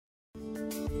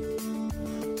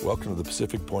Welcome to the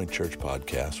Pacific Point Church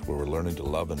podcast, where we're learning to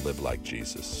love and live like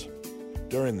Jesus.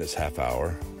 During this half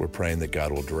hour, we're praying that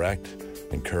God will direct,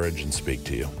 encourage, and speak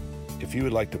to you. If you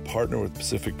would like to partner with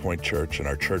Pacific Point Church and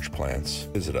our church plans,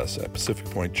 visit us at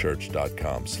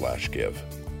pacificpointchurch.com/give.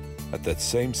 At that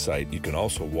same site, you can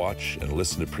also watch and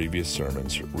listen to previous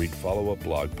sermons, read follow-up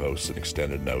blog posts and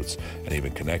extended notes, and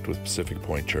even connect with Pacific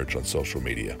Point Church on social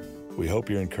media. We hope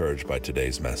you're encouraged by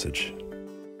today's message.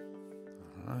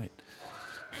 All right.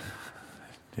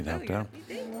 Need help down?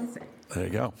 There you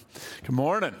go. Good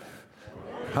morning.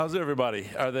 How's everybody?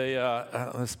 Are they,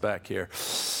 let's back here.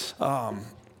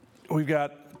 We've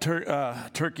got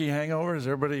turkey hangover. Is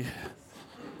everybody,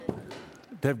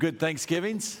 they have good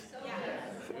Thanksgivings?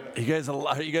 Are you guys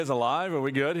alive? Are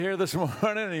we good here this morning?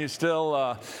 Are you still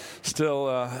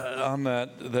on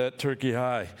that turkey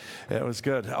high? It was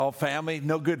good. All family,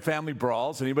 no good family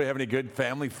brawls. Anybody have any good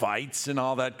family fights and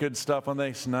all that good stuff on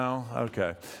this? No?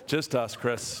 Okay. Just us,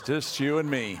 Chris. Just you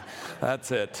and me.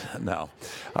 That's it. No.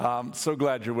 So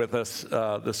glad you're with us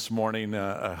this morning.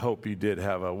 I hope you did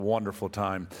have a wonderful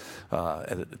time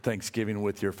at Thanksgiving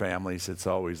with your families. It's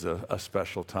always a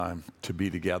special time to be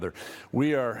together.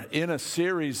 We are in a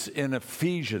series in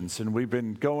Ephesians, and we've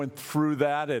been going through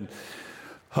that, and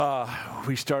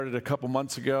we started a couple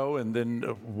months ago, and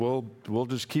then we'll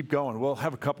just keep going. We'll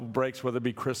have a couple breaks, whether it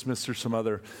be Christmas or some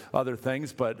other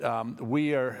things, but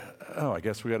I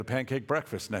guess we got a pancake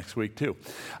breakfast next week too.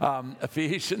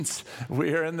 Ephesians,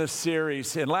 we are in this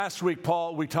series, and last week,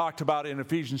 we talked about in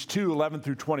Ephesians 2:11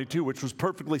 through 22, which was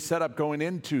perfectly set up going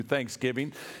into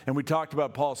Thanksgiving, and we talked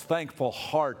about Paul's thankful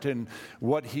heart and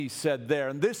what he said there.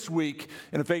 And this week,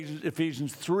 in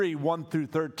Ephesians 3:1 through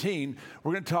 13,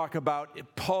 we're going to talk about,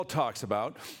 Paul talks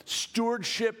about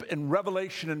stewardship and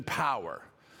revelation and power.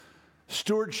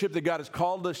 Stewardship that God has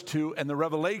called us to, and the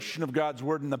revelation of God's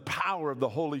word and the power of the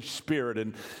Holy Spirit.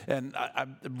 And I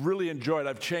really enjoyed it.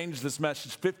 I've changed this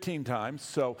message 15 times,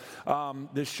 so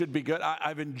this should be good.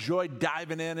 I've enjoyed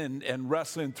diving in and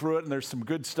wrestling through it, and there's some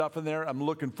good stuff in there. I'm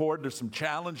looking forward. There's some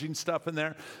challenging stuff in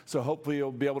there, so hopefully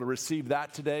you'll be able to receive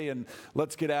that today. And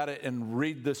let's get at it and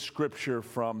read this scripture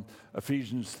from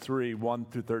Ephesians 3:1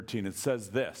 through 13. It says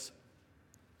this: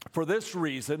 "For this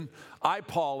reason, I,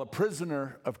 Paul, a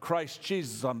prisoner of Christ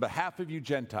Jesus, on behalf of you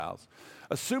Gentiles,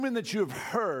 assuming that you have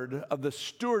heard of the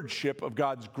stewardship of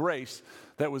God's grace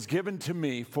that was given to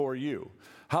me for you,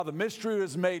 how the mystery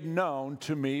was made known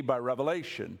to me by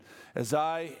revelation. As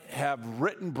I have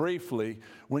written briefly,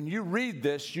 when you read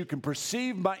this, you can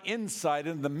perceive my insight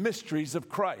into the mysteries of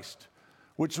Christ,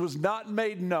 which was not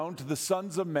made known to the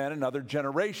sons of men in other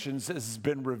generations, as has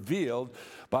been revealed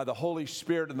by the Holy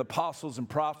Spirit and the apostles and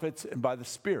prophets and by the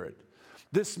Spirit.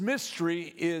 This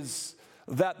mystery is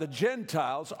that the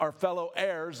Gentiles are fellow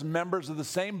heirs, members of the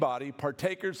same body,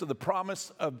 partakers of the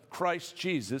promise of Christ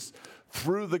Jesus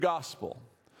through the gospel.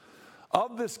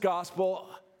 Of this gospel,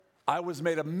 I was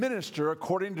made a minister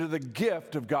according to the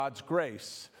gift of God's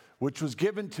grace, which was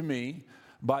given to me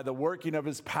by the working of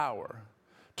his power.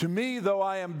 To me, though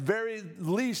I am very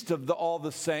least of all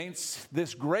the saints,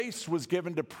 this grace was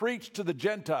given to preach to the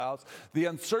Gentiles the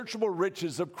unsearchable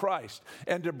riches of Christ,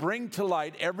 and to bring to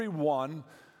light everyone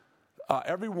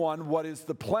what is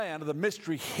the plan of the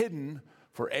mystery hidden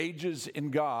for ages in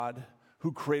God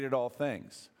who created all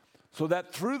things, so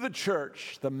that through the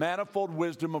church the manifold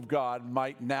wisdom of God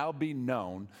might now be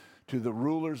known to the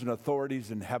rulers and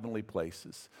authorities in heavenly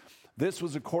places. This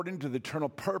was according to the eternal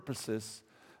purposes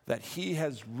that he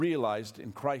has realized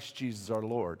in Christ Jesus our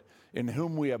Lord, in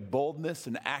whom we have boldness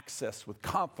and access with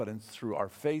confidence through our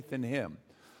faith in him.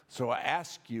 So I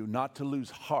ask you not to lose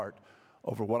heart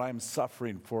over what I am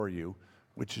suffering for you,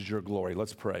 which is your glory."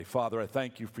 Let's pray. Father, I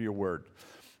thank you for your word.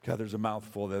 God, there's a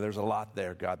mouthful there. There's a lot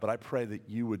there, God. But I pray that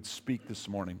you would speak this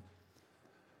morning.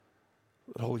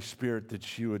 The Holy Spirit,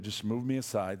 that you would just move me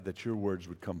aside, that your words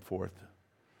would come forth.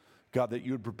 God, that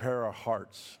you would prepare our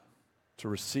hearts to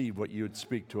receive what you would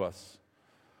speak to us.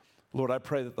 Lord, I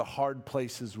pray that the hard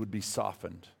places would be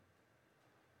softened.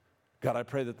 God, I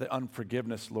pray that the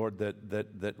unforgiveness, Lord,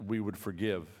 that we would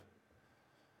forgive.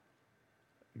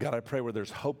 God, I pray where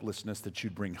there's hopelessness that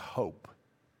you'd bring hope.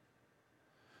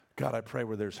 God, I pray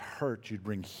where there's hurt, you'd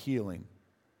bring healing.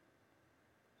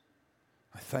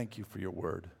 I thank you for your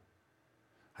word.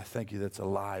 I thank you that's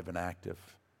alive and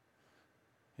active.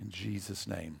 In Jesus'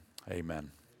 name,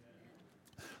 amen.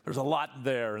 There's a lot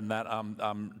there in that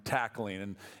I'm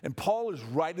tackling. And Paul is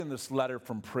writing this letter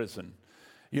from prison.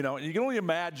 You know, and you can only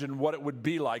imagine what it would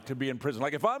be like to be in prison.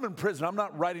 Like if I'm in prison, I'm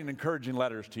not writing encouraging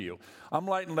letters to you. I'm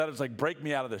writing letters like, break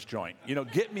me out of this joint. You know,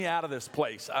 get me out of this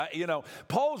place.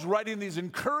 Paul's writing these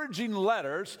encouraging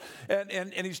letters,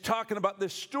 and he's talking about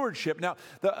this stewardship. Now,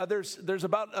 there's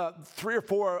about 3 or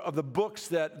 4 of the books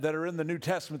that are in the New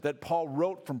Testament that Paul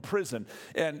wrote from prison.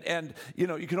 And you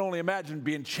know, you can only imagine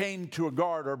being chained to a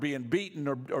guard or being beaten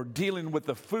or dealing with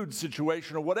the food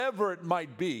situation or whatever it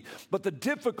might be. But the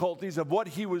difficulties of what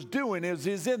he was doing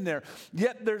is in there.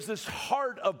 Yet there's this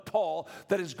heart of Paul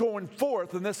that is going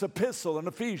forth in this epistle in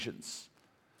Ephesians.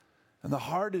 And the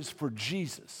heart is for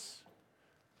Jesus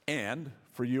and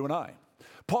for you and I.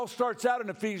 Paul starts out in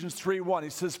Ephesians 3:1. He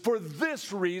says, for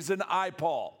this reason I,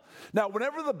 Paul. Now,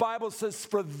 whenever the Bible says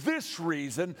for this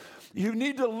reason, you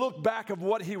need to look back of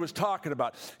what he was talking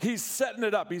about. He's setting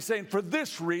it up. He's saying for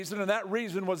this reason, and that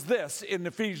reason was this. In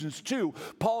Ephesians 2,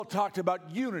 Paul talked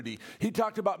about unity. He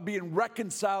talked about being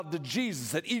reconciled to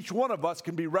Jesus, that each one of us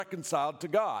can be reconciled to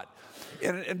God.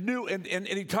 And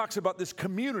he talks about this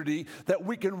community that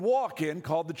we can walk in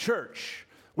called the church,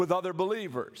 with other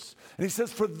believers. And he says,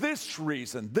 for this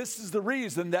reason, this is the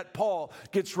reason that Paul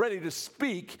gets ready to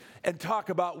speak and talk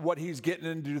about what he's getting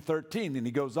into 13. And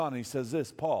he goes on and he says this,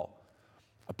 Paul,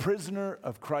 a prisoner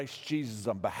of Christ Jesus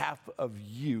on behalf of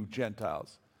you,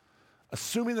 Gentiles,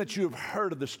 assuming that you have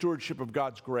heard of the stewardship of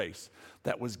God's grace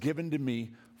that was given to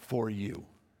me for you.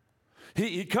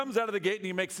 He comes out of the gate and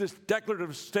he makes this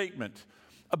declarative statement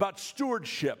about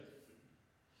stewardship.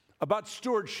 About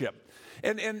stewardship.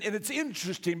 And it's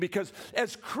interesting because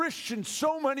as Christians,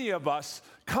 so many of us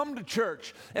come to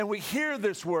church and we hear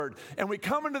this word and we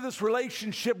come into this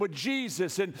relationship with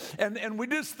Jesus and we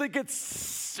just think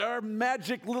it's our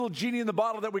magic little genie in the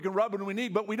bottle that we can rub when we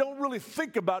need, but we don't really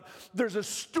think about there's a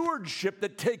stewardship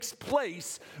that takes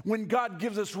place when God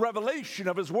gives us revelation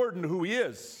of his word and who he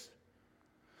is.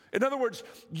 In other words,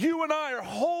 you and I are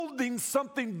holding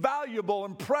something valuable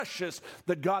and precious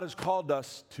that God has called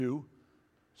us to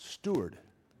steward.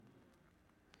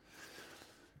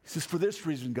 He says, for this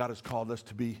reason, God has called us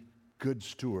to be good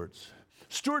stewards.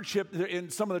 Stewardship, in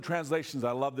some of the translations,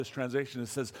 I love this translation, it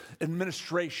says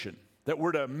administration, that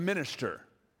we're to minister,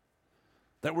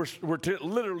 that we're to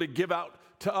literally give out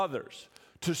to others.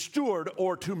 To steward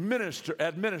or to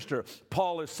administer,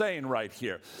 Paul is saying right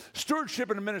here. Stewardship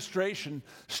and administration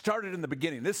started in the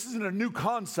beginning. This isn't a new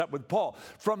concept with Paul.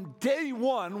 From day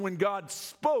one, when God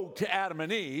spoke to Adam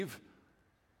and Eve,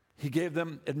 he gave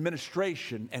them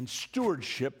administration and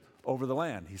stewardship over the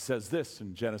land. He says this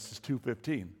in Genesis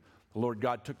 2:15. The Lord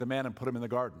God took the man and put him in the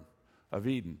Garden of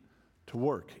Eden to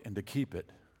work and to keep it.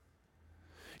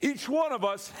 Each one of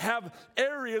us have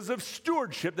areas of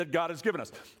stewardship that God has given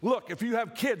us. Look, if you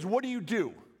have kids, what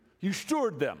do? You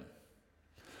steward them.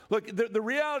 Look, the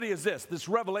reality is this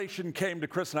revelation came to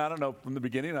Chris, and I don't know from the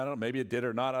beginning, I don't know, maybe it did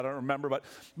or not, I don't remember,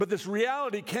 but this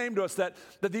reality came to us that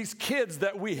these kids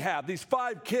that we have, these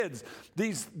 5 kids,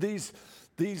 these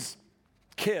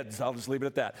kids, I'll just leave it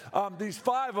at that, these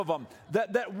 5 of them,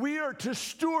 that we are to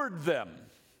steward them,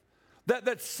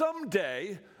 that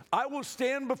someday I will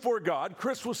stand before God,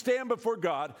 Chris will stand before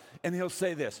God, and he'll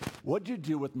say this, what'd you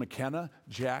do with McKenna,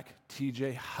 Jack,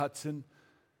 TJ, Hudson,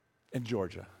 and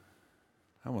Georgia?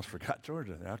 I almost forgot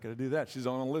Georgia. How could I do that? She's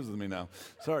the only one who lives with me now.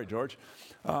 Sorry, George.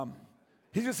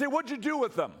 He's going to say, what'd you do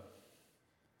with them?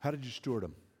 How did you steward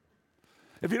them?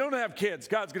 If you don't have kids,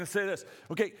 God's going to say this.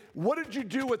 Okay, what did you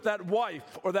do with that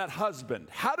wife or that husband?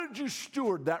 How did you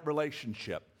steward that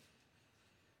relationship?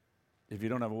 If you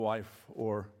don't have a wife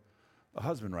or a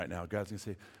husband right now, God's going to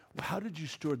say, well, how did you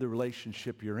steward the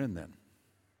relationship you're in then?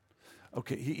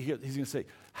 Okay, he's going to say,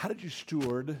 how did you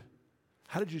steward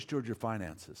your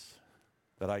finances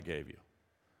that I gave you?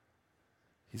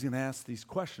 He's going to ask these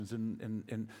questions,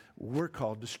 and we're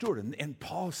called to steward. And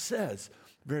Paul says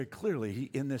very clearly,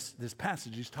 in this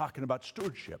passage, he's talking about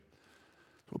stewardship.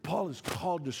 Well, Paul is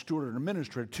called to steward and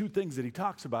administrator. 2 things that he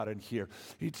talks about in here.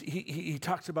 He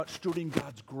talks about stewarding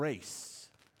God's grace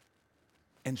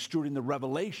and stewarding the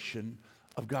revelation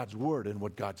of God's word and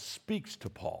what God speaks to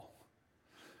Paul.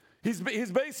 He's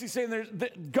basically saying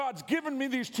God's given me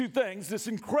these 2 things, this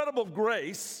incredible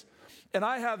grace, and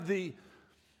I have the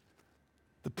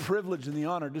privilege and the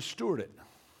honor to steward it.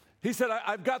 He said,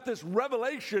 I've got this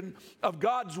revelation of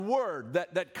God's word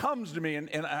that comes to me,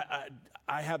 and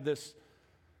I have this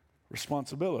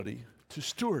responsibility to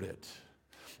steward it.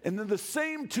 And then the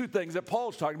same 2 things that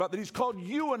Paul's talking about, that he's called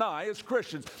you and I as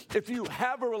Christians. If you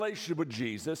have a relationship with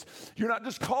Jesus, you're not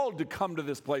just called to come to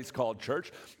this place called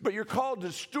church, but you're called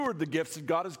to steward the gifts that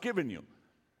God has given you.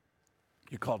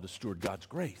 You're called to steward God's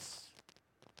grace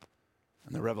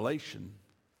and the revelation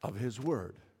of his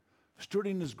word.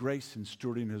 Stewarding His grace and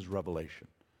stewarding His revelation.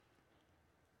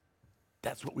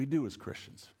 That's what we do as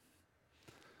Christians.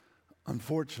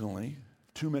 Unfortunately,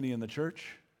 too many in the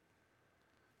church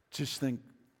just think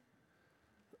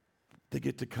they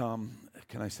get to come,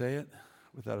 can I say it?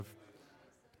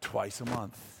 Twice a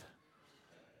month.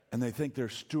 And they think they're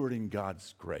stewarding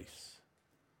God's grace.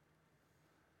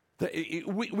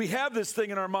 We have this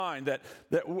thing in our mind that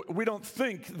we don't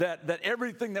think that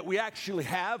everything that we actually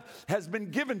have has been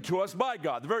given to us by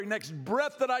God. The very next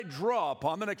breath that I draw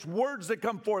upon, the next words that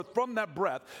come forth from that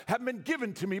breath have been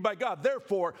given to me by God.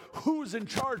 Therefore, who's in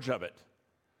charge of it?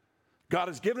 God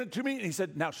has given it to me, and He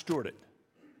said, now steward it.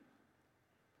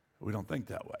 We don't think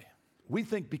that way. We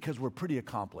think because we're pretty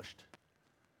accomplished.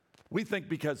 We think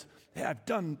because, hey, I've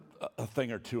done a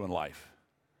thing or two in life,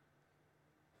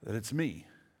 that it's me.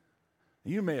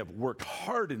 You may have worked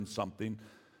hard in something,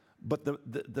 but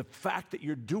the fact that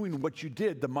you're doing what you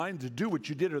did, the mind to do what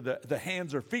you did, or the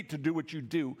hands or feet to do what you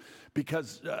do,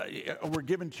 because were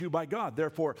given to you by God.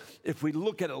 Therefore, if we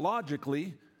look at it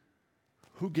logically,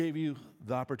 who gave you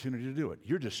the opportunity to do it?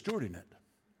 You're just stewarding it.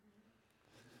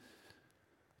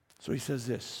 So he says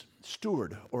this,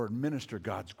 steward or administer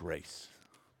God's grace.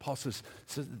 Paul says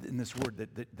in this word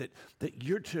that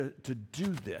you're to do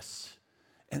this.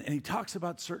 And he talks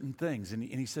about certain things, and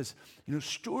he says,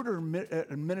 steward or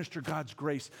administer God's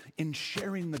grace in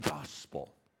sharing the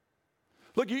gospel.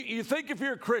 Look, you think if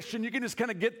you're a Christian, you can just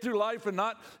kind of get through life and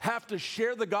not have to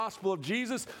share the gospel of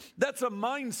Jesus. That's a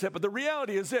mindset, but the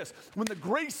reality is this. When the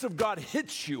grace of God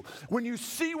hits you, when you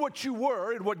see what you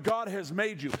were and what God has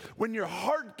made you, when your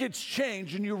heart gets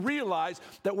changed and you realize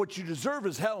that what you deserve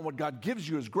is hell and what God gives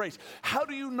you is grace, how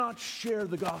do you not share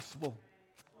the gospel?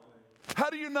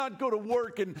 How do you not go to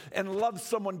work and love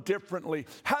someone differently?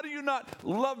 How do you not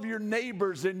love your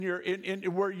neighbors in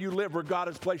where you live, where God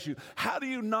has placed you? How do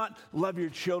you not love your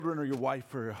children or your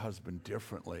wife or your husband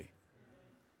differently?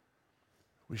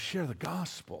 We share the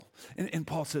gospel. And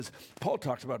Paul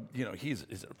talks about, he's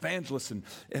an evangelist and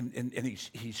he's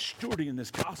stewarding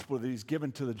this gospel that he's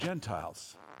given to the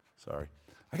Gentiles. Sorry.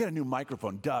 I got a new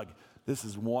microphone. Doug, this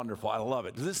is wonderful. I love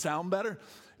it. Does this sound better?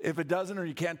 If it doesn't or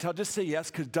you can't tell, just say yes,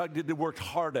 because Doug worked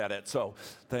hard at it. So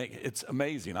it's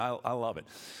amazing. I love it.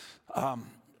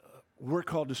 We're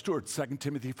called to steward. 2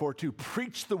 Timothy 4:2.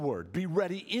 Preach the word. Be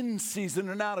ready in season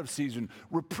and out of season.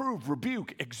 Reprove,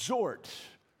 rebuke, exhort,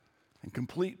 and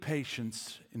complete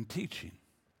patience in teaching.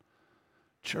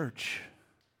 Church,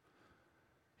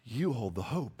 you hold the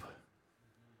hope.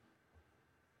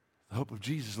 The hope of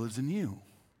Jesus lives in you.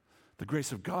 The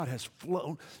grace of God has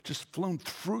flown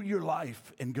through your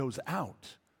life and goes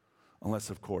out. Unless,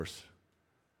 of course,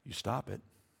 you stop it.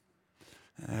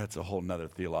 That's a whole nother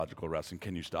theological lesson.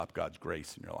 Can you stop God's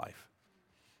grace in your life?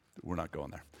 We're not going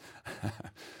there.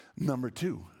 Number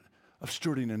 2, of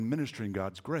stewarding and ministering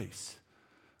God's grace.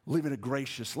 Living a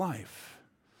gracious life.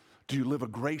 Do you live a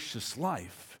gracious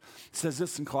life? It says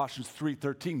this in Colossians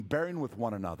 3:13, bearing with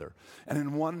one another. And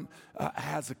in one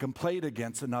has a complaint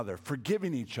against another,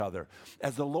 forgiving each other.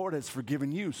 As the Lord has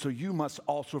forgiven you, so you must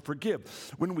also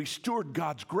forgive. When we steward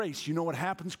God's grace, you know what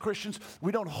happens, Christians?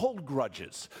 We don't hold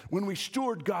grudges. When we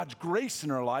steward God's grace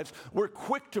in our lives, we're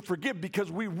quick to forgive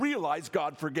because we realize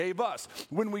God forgave us.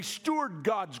 When we steward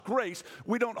God's grace,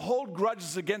 we don't hold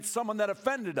grudges against someone that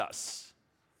offended us.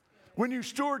 When you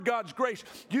steward God's grace,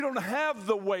 you don't have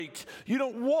the weight. You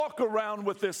don't walk around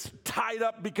with this tied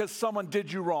up because someone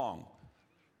did you wrong.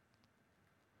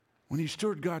 When you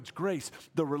steward God's grace,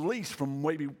 the release from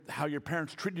maybe how your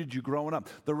parents treated you growing up,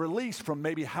 the release from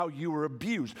maybe how you were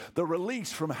abused, the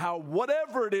release from how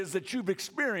whatever it is that you've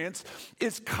experienced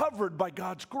is covered by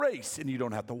God's grace, and you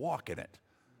don't have to walk in it.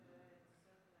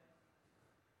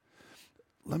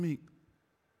 Let me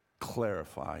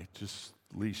clarify, just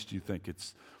least you think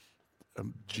it's a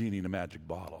genie in a magic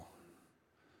bottle.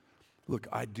 Look,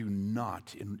 I do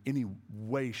not in any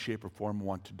way, shape, or form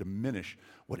want to diminish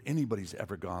what anybody's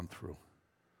ever gone through.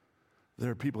 There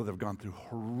are people that have gone through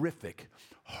horrific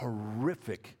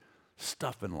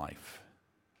stuff in life.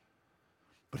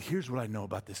 But here's what I know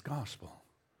about this gospel.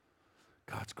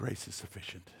 God's grace is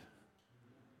sufficient.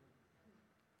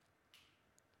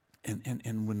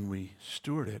 And when we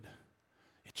steward it,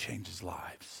 it changes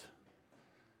lives.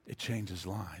 It changes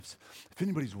lives. If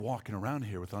anybody's walking around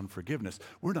here with unforgiveness,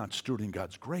 we're not stewarding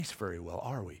God's grace very well,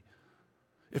 are we?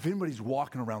 If anybody's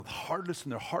walking around with hardness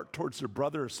in their heart towards their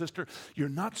brother or sister, you're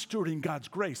not stewarding God's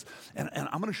grace. And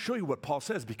I'm going to show you what Paul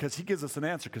says because he gives us an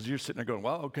answer because you're sitting there going,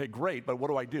 well, okay, great, but what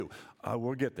do I do?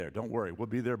 We'll get there. Don't worry. We'll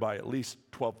be there by at least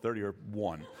 12:30 or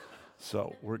 1.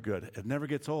 So we're good. It never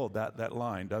gets old, that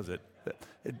line, does it?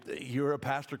 You're a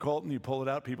pastor, Colton, you pull it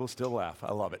out, people still laugh.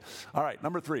 I love it. All right,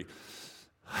 number 3,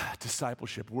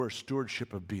 discipleship. We're a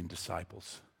stewardship of being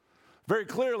disciples. Very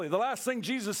clearly, the last thing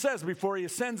Jesus says before he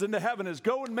ascends into heaven is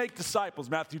go and make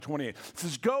disciples, Matthew 28. It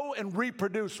says go and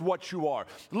reproduce what you are.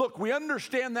 Look, we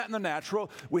understand that in the natural.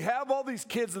 We have all these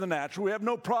kids in the natural. We have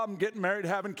no problem getting married,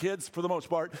 having kids for the most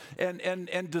part, and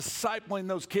discipling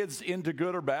those kids into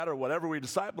good or bad or whatever we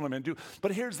disciple them into.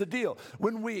 But here's the deal.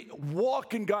 When we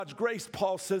walk in God's grace,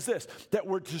 Paul says this, that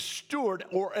we're to steward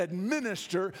or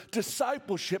administer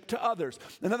discipleship to others.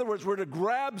 In other words, we're to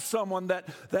grab someone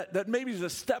that maybe is a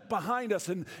step behind us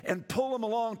and pull them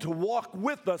along to walk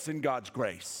with us in God's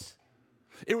grace.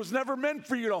 It was never meant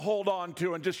for you to hold on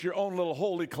to in just your own little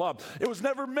holy club. It was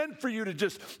never meant for you to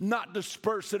just not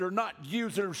disperse it or not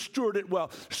use it or steward it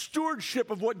well. Stewardship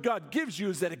of what God gives you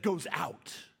is that it goes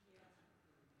out.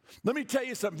 Let me tell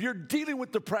you something. If you're dealing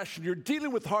with depression, you're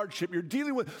dealing with hardship,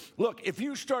 look, if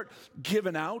you start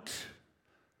giving out,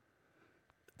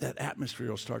 that atmosphere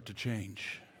will start to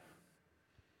change.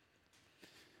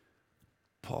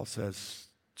 Paul says,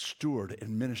 steward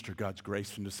and minister God's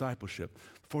grace and discipleship.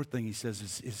 The 4th thing he says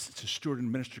is to steward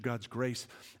and minister God's grace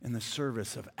in the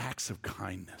service of acts of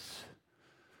kindness.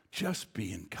 Just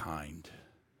being kind.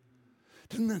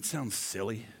 Doesn't that sound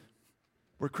silly?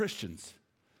 We're Christians.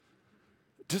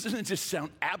 Doesn't it just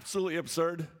sound absolutely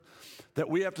absurd that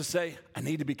we have to say, I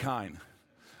need to be kind?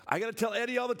 I got to tell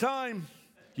Eddie all the time,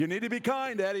 you need to be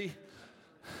kind, Eddie.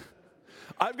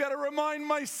 I've got to remind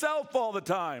myself all the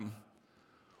time.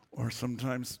 Or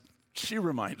sometimes she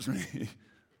reminds me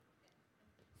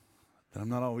that I'm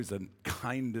not always the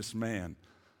kindest man.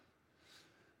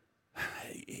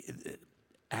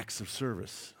 Acts of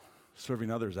service,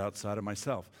 serving others outside of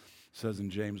myself. It says in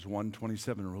James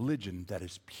 1:27, religion that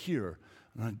is pure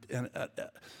and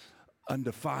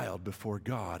undefiled before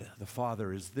God the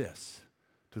Father is this,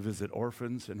 to visit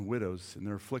orphans and widows in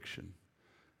their affliction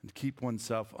and keep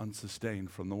oneself unsustained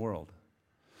from the world.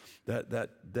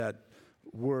 That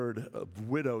word of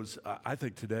widows, I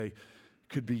think today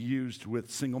could be used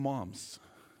with single moms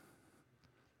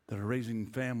that are raising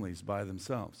families by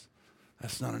themselves.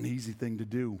 That's not an easy thing to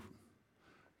do.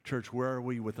 Church, where are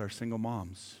we with our single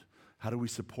moms? How do we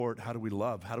support? How do we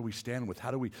love? How do we stand with?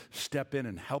 How do we step in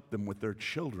and help them with their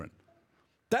children?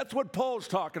 That's what Paul's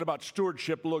talking about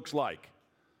stewardship looks like.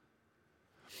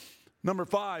 Number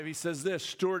 5, he says this,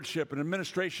 stewardship and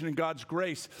administration in God's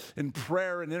grace in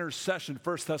prayer and intercession.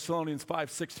 1 Thessalonians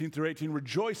 5:16-18.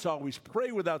 Rejoice always,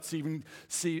 pray without ceasing,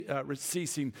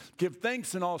 give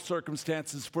thanks in all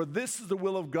circumstances, for this is the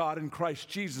will of God in Christ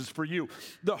Jesus for you.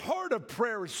 The heart of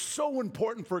prayer is so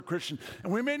important for a Christian,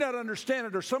 and we may not understand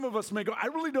it, or some of us may go, I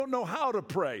really don't know how to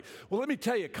pray. Well, let me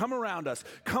tell you, come around us.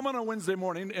 Come on a Wednesday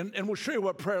morning, and we'll show you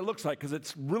what prayer looks like, because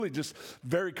it's really just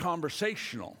very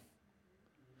conversational.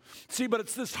 See, but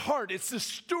it's this heart, it's this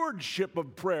stewardship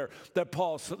of prayer that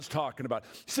Paul's talking about.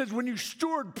 He says when you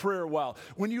steward prayer well,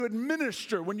 when you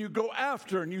administer, when you go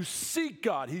after and you seek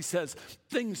God, he says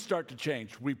things start to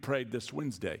change. We prayed this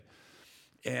Wednesday,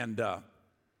 and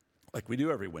like we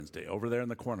do every Wednesday, over there in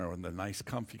the corner on the nice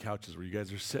comfy couches where you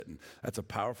guys are sitting. That's a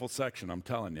powerful section, I'm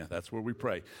telling you. That's where we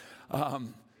pray.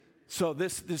 So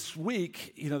this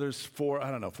week, there's 4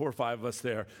 or 5 of us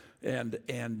there,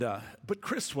 but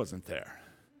Chris wasn't there.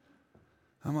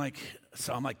 I'm like,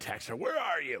 text her, where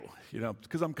are you?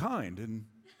 Because I'm kind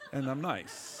and I'm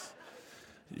nice.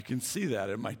 You can see that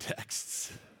in my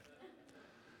texts.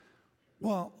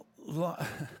 Well,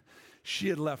 she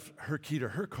had left her key to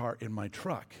her car in my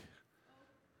truck.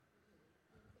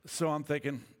 So I'm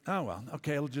thinking, oh, well,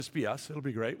 okay, it'll just be us. It'll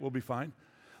be great. We'll be fine.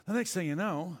 The next thing you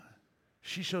know,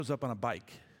 she shows up on a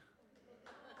bike.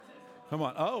 Come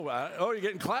on. Oh, you're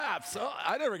getting claps. Oh,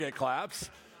 I never get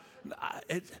claps.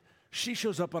 She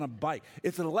shows up on a bike.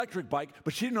 It's an electric bike,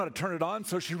 but she didn't know how to turn it on,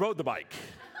 so she rode the bike.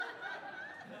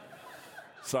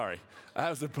 Sorry.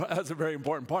 That's a very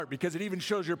important part, because it even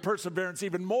shows your perseverance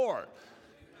even more.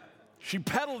 She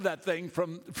pedaled that thing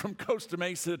from Costa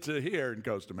Mesa to here in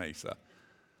Costa Mesa.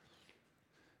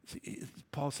 See,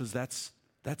 Paul says that's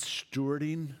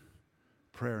stewarding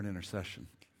prayer and intercession.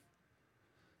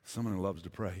 Someone who loves to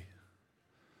pray.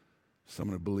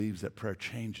 Someone who believes that prayer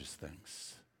changes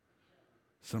things.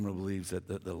 Someone who believes that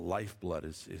the lifeblood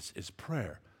is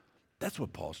prayer. That's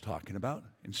what Paul's talking about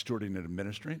in stewarding and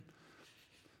administering.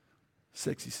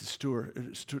 6, he says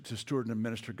to steward and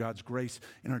administer God's grace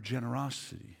in our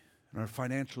generosity, in our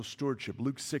financial stewardship.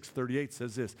 Luke 6:38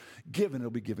 says this, give and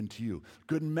it'll be given to you.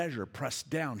 Good measure,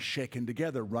 pressed down, shaken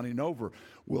together, running over,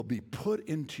 will be put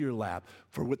into your lap.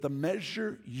 For with the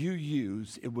measure you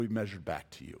use, it will be measured back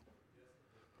to you.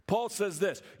 Paul says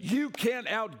this, you can't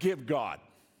outgive God.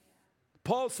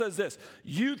 Paul says this,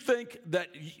 you think that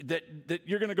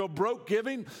you're going to go broke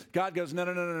giving? God goes,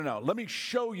 no. Let me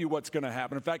show you what's going to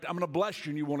happen. In fact, I'm going to bless you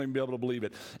and you won't even be able to believe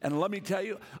it. And let me tell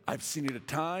you, I've seen it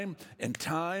time and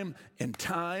time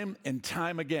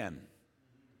again.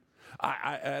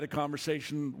 I had a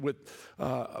conversation with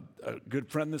a good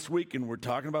friend this week, and we're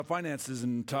talking about finances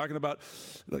and talking about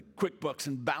like QuickBooks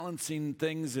and balancing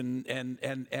things, and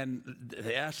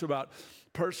they asked about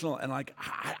personal, and like,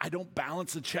 I don't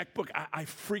balance a checkbook. I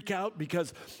freak out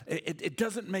because it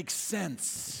doesn't make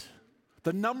sense.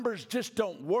 The numbers just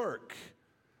don't work,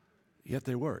 yet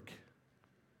they work.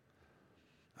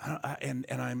 And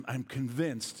I'm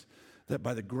convinced that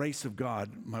by the grace of God,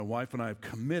 my wife and I have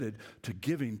committed to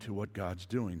giving to what God's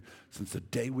doing since the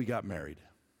day we got married.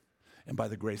 And by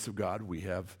the grace of God, we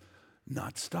have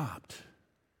not stopped.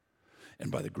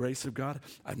 And by the grace of God,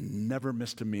 I've never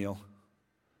missed a meal.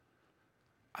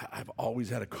 I've always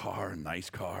had a car, a nice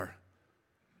car.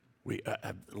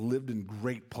 I've lived in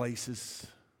great places.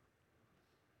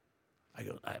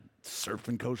 I surf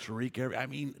in Costa Rica. I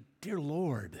mean, dear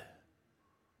Lord,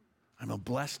 I'm a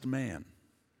blessed man.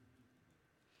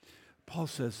 Paul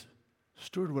says,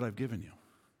 steward what I've given you.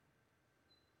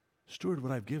 Steward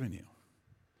what I've given you.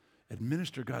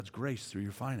 Administer God's grace through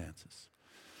your finances.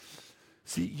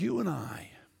 See, you and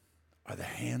I are the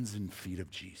hands and feet of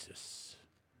Jesus.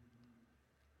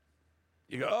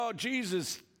 You go, oh,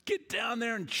 Jesus, get down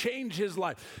there and change his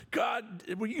life. God,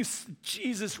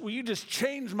 Jesus, will you just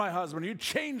change my husband? Will you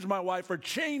change my wife, or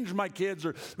change my kids,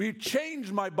 or will you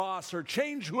change my boss, or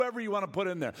change whoever you want to put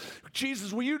in there?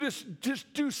 Jesus, will you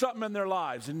just do something in their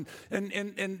lives? And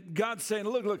God's saying,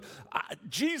 look,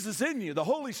 Jesus in you, the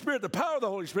Holy Spirit, the power of the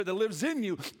Holy Spirit that lives in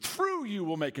you, through you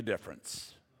will make a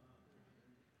difference.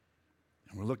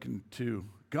 And we're looking to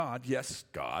God, yes,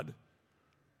 God,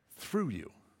 through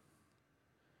you.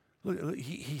 Look,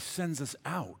 he sends us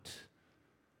out.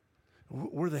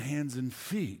 We're the hands and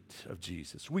feet of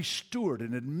Jesus. We steward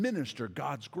and administer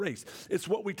God's grace. It's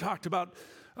what we talked about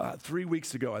 3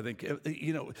 weeks ago, I think.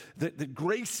 You know, the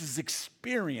grace is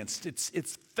experienced.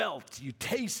 It's felt. You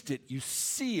taste it. You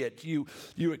see it. You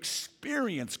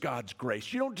experience God's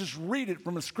grace. You don't just read it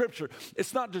from a scripture.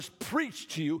 It's not just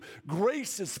preached to you.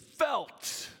 Grace is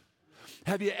felt.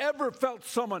 Have you ever felt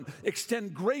someone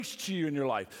extend grace to you in your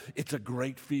life? It's a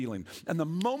great feeling. And the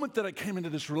moment that I came into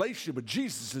this relationship with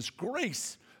Jesus, this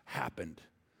grace happened.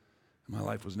 And my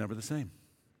life was never the same.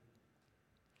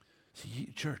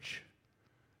 See, church,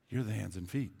 you're the hands and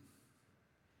feet.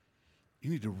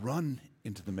 You need to run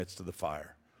into the midst of the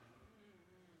fire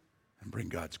and bring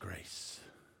God's grace.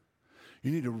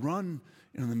 You need to run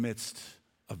in the midst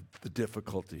of the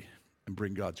difficulty and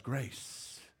bring God's grace.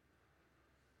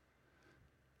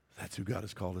 That's who God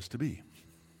has called us to be.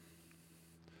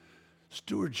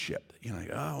 Stewardship. You know, like,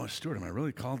 oh, a steward. Am I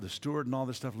really called to steward and all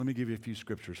this stuff? Let me give you a few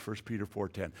scriptures. 1 Peter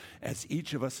 4:10. As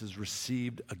each of us has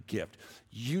received a gift,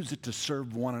 use it to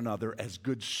serve one another as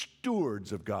good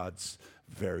stewards of God's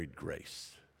varied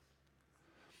grace.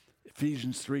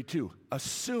 Ephesians 3:2.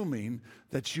 Assuming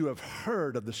that you have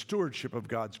heard of the stewardship of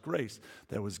God's grace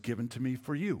that was given to me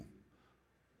for you.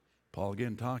 Paul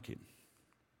again talking.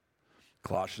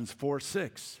 Colossians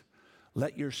 4:6.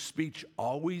 Let your speech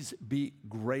always be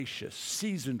gracious,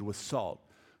 seasoned with salt,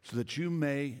 so that you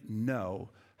may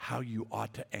know how you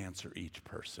ought to answer each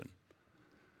person.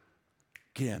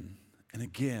 Again and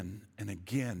again and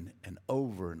again and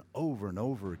over and over and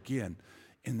over again.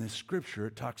 In this scripture,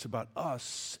 it talks about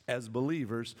us as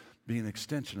believers being an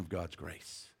extension of God's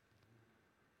grace.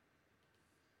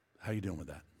 How you doing with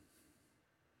that?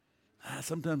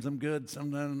 Sometimes I'm good,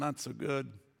 sometimes I'm not so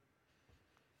good.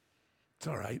 It's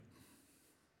all right.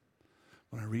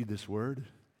 When I read this word,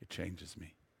 it changes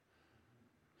me.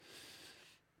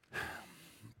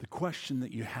 The question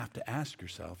that you have to ask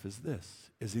yourself is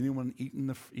this: is anyone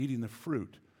eating the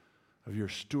fruit of your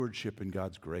stewardship and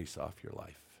God's grace off your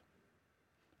life?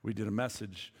 We did a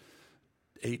message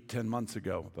 8-10 months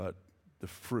ago about the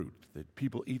fruit, that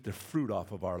people eat the fruit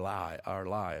off of our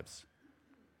lives.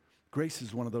 Grace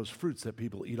is one of those fruits that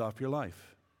people eat off your life.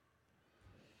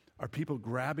 Are people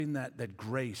grabbing that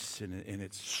grace and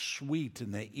it's sweet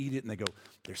and they eat it and they go,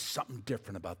 there's something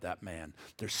different about that man.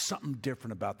 There's something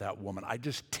different about that woman. I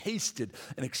just tasted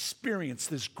and experienced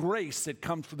this grace that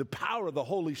comes through the power of the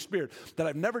Holy Spirit that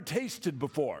I've never tasted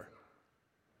before.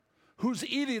 Who's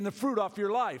eating the fruit off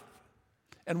your life?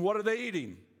 And what are they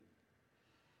eating?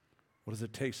 What does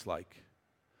it taste like?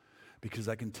 Because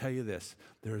I can tell you this,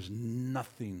 there is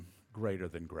nothing greater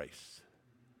than grace.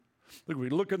 Look, we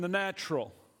look in the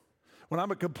natural. when I'm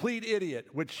a complete idiot,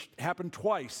 which happened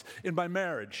twice in my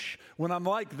marriage, when I'm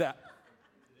like that.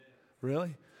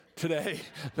 Really? Today?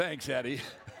 Thanks, Eddie.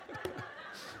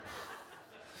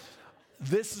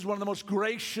 This is one of the most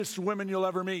gracious women you'll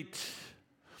ever meet.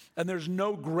 And there's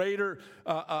no greater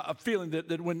feeling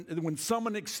that when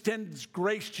someone extends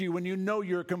grace to you when you know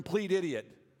you're a complete idiot.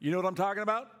 You know what I'm talking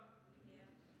about? Yeah.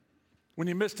 When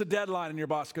you missed a deadline and your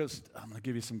boss goes, I'm going to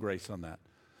give you some grace on that.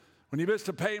 When you missed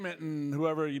a payment and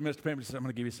whoever you missed a payment says, I'm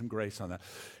going to give you some grace on that.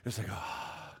 It's like,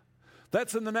 oh.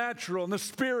 That's in the natural. And the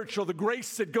spiritual, the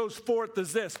grace that goes forth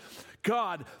is this.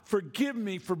 God, forgive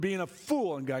me for being a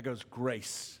fool. And God goes,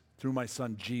 grace through my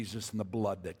son Jesus and the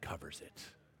blood that covers it.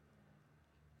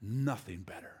 Nothing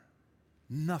better.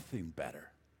 Nothing better.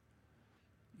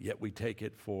 Yet we take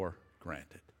it for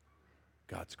granted.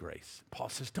 God's grace. Paul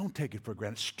says, don't take it for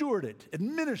granted. Steward it.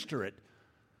 Administer it.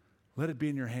 Let it be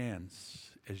in your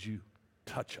hands as you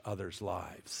touch others'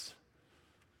 lives.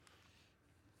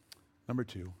 Number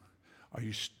 2, are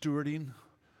you stewarding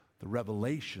the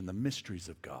revelation, the mysteries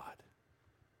of God?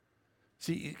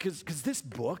 See, because this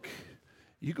book,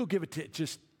 you go give it to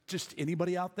just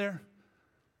anybody out there,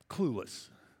 clueless.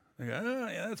 They go, oh,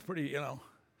 yeah, that's pretty,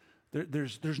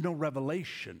 there's no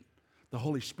revelation. The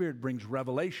Holy Spirit brings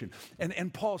revelation.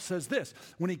 And Paul says this,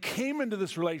 when he came into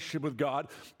this relationship with God,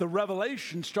 the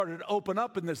revelation started to open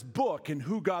up in this book and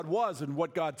who God was and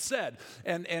what God said.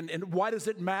 And why does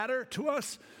it matter to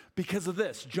us? Because of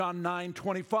this, John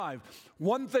 9:25.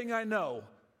 One thing I know,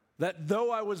 that though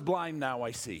I was blind, now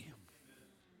I see.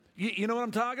 You know what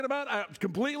I'm talking about? I'm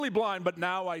completely blind, but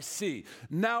now I see.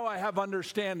 Now I have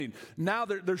understanding. Now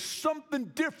there's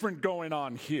something different going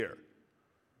on here.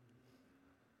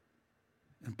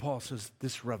 And Paul says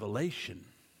this revelation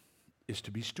is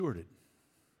to be stewarded.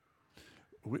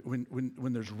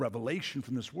 When there's revelation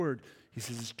from this word, he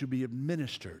says it's to be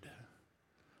administered.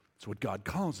 It's what God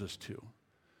calls us to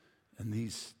in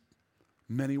these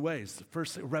many ways. The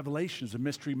first, revelation is a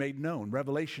mystery made known.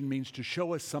 Revelation means to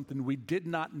show us something we did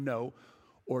not know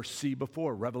or see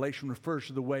before. Revelation refers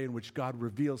to the way in which God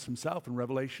reveals himself, and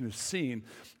revelation is seen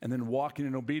and then walking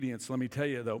in obedience. Let me tell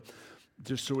you, though,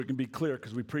 just so we can be clear,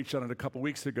 because we preached on it a couple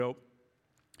weeks ago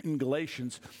in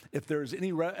Galatians, if there is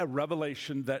any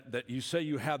revelation that you say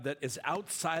you have that is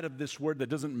outside of this word, that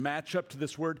doesn't match up to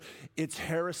this word, it's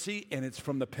heresy and it's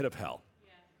from the pit of hell.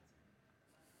 Yeah.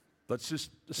 Let's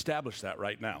just establish that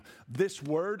right now. This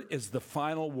word is the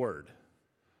final word.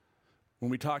 When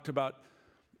we talked about,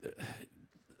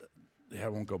 I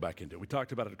won't go back into it. We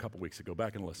talked about it a couple weeks ago.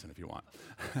 Back and listen if you want.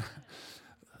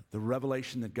 The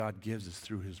revelation that God gives is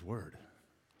through his word.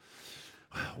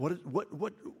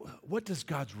 What does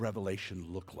God's revelation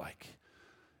look like?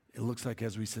 It looks like,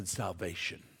 as we said,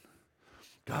 salvation.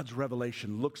 God's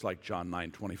revelation looks like John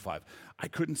 9:25. I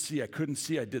couldn't see, I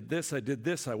did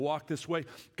this, I walked this way.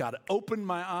 God opened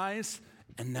my eyes,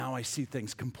 and now I see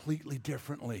things completely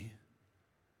differently.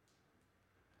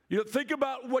 Think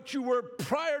about what you were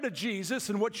prior to Jesus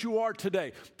and what you are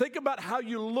today. Think about how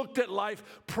you looked at life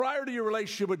prior to your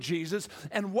relationship with Jesus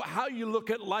and how you look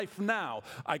at life now.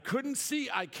 I couldn't see,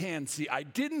 I can see. I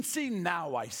didn't see,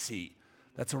 now I see.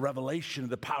 That's a revelation of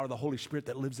the power of the Holy Spirit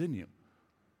that lives in you.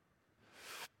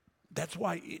 That's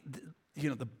why,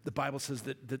 the Bible says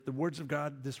that the words of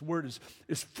God, this word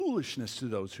is foolishness to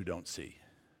those who don't see.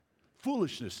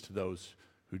 Foolishness to those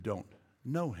who don't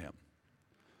know him.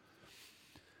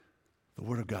 The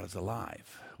Word of God is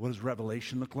alive. What does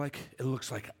revelation look like? It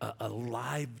looks like a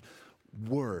live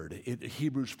word.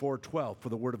 Hebrews 4:12, for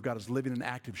the Word of God is living and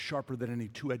active, sharper than any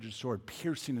two-edged sword,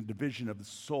 piercing a division of the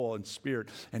soul and spirit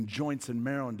and joints and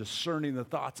marrow, and discerning the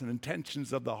thoughts and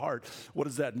intentions of the heart. What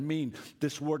does that mean?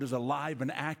 This word is alive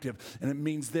and active, and it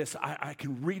means this. I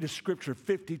can read a scripture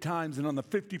 50 times, and on the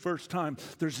 51st time,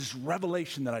 there's this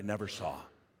revelation that I never saw.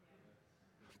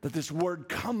 That this word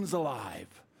comes alive.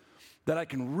 That I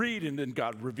can read and then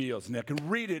God reveals, and I can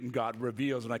read it and God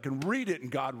reveals, and I can read it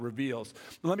and God reveals.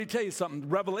 Let me tell you something,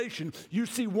 revelation, you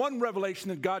see one revelation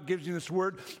that God gives you in this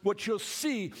word, what you'll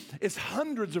see is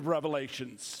hundreds of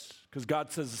revelations, because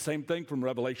God says the same thing from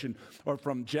Revelation, or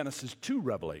from Genesis to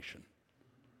Revelation.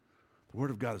 The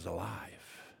Word of God is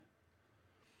alive.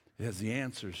 It has the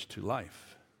answers to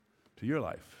life, to your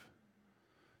life.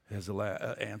 It has the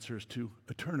answers to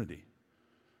eternity,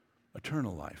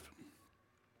 eternal life.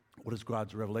 What does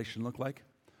God's revelation look like?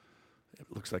 It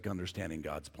looks like understanding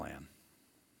God's plan.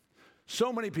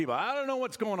 So many people, I don't know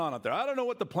what's going on out there. I don't know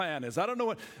what the plan is. I don't know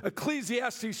what.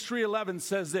 Ecclesiastes 3:11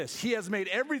 says this. He has made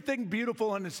everything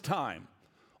beautiful in his time.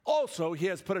 Also, he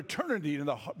has put eternity in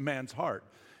the man's heart.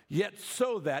 yet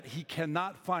so that he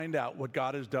cannot find out what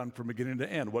God has done from beginning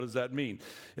to end. What does that mean?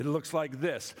 It looks like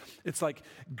this. It's like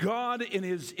God in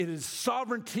his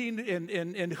sovereignty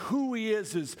and who he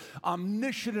is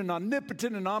omniscient and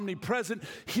omnipotent and omnipresent.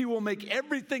 He will make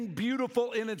everything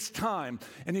beautiful in its time.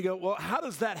 And you go, well, how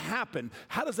does that happen?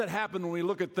 How does that happen when we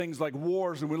look at things like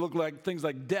wars and we look at things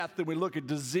like death and we look at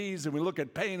disease and we look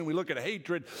at pain and we look at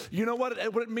hatred? You know what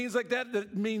it means like that?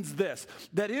 It means this,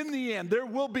 that in the end, there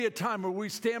will be a time where we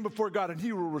stand before God and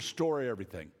he will restore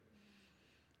everything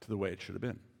to the way it should have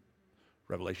been.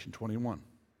 Revelation 21.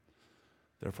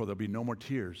 Therefore, there'll be no more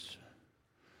tears,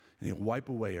 and he'll wipe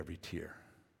away every tear.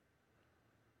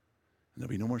 And there'll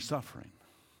be no more suffering,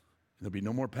 and there'll be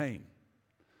no more pain.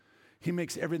 He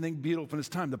makes everything beautiful in his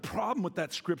time. The problem with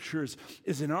that scripture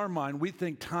is in our mind, we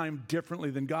think time differently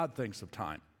than God thinks of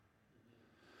time.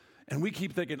 And we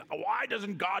keep thinking, why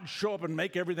doesn't God show up and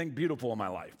make everything beautiful in my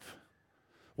life?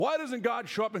 Why doesn't God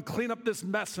show up and clean up this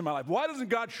mess in my life? Why doesn't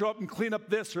God show up and clean up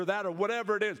this or that or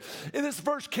whatever it is? And this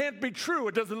verse can't be true.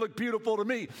 It doesn't look beautiful to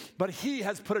me. But he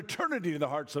has put eternity in the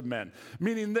hearts of men,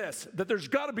 meaning this, that there's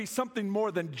got to be something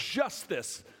more than just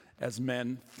this as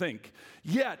men think.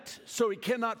 Yet, so he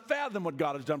cannot fathom what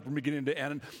God has done from beginning to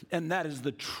end, and that is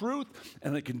the truth,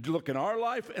 and it can look in our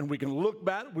life, and we can look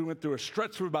back. We went through a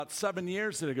stretch of about 7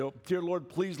 years, and I go, dear Lord,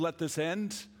 please let this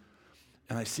end,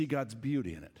 and I see God's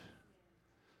beauty in it.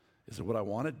 Is it what I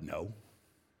wanted? No.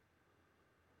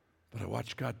 But I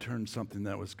watched God turn something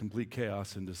that was complete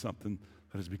chaos into something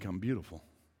that has become beautiful.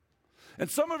 And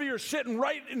some of you are sitting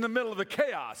right in the middle of the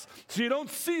chaos, so you don't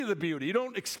see the beauty. You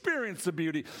don't experience the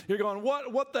beauty. You're going,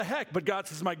 what the heck? But God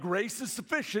says, my grace is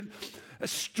sufficient.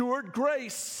 Steward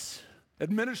grace,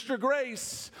 administer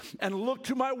grace, and look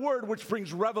to my word, which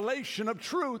brings revelation of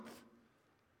truth.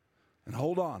 And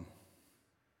hold on.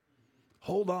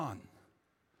 Hold on.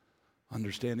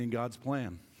 Understanding God's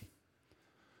plan.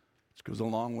 This goes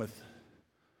along with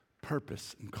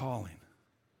purpose and calling.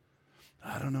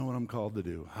 I don't know what I'm called to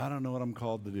do. I don't know what I'm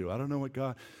called to do. I don't know what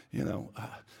God,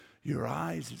 your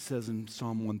eyes, it says in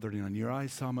Psalm 139, your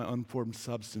eyes saw my unformed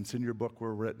substance, in your book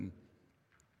were written.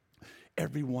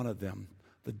 Every one of them,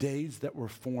 the days that were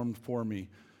formed for me,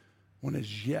 when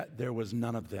as yet there was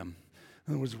none of them.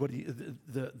 In other words, what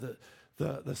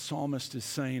the psalmist is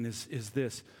saying is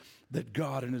this, that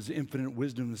God in his infinite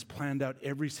wisdom has planned out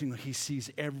every single, he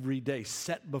sees every day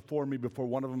set before me before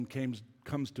one of them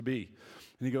comes to be.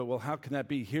 And you go, well, how can that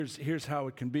be? Here's how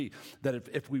it can be. That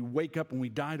if we wake up and we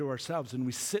die to ourselves and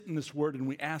we sit in this word and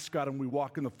we ask God and we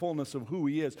walk in the fullness of who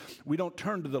he is, we don't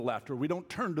turn to the left or we don't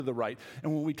turn to the right.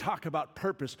 And when we talk about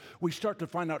purpose, we start to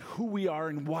find out who we are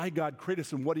and why God created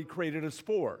us and what he created us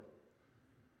for.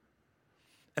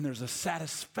 And there's a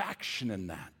satisfaction in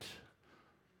that.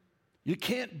 You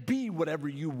can't be whatever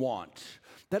you want.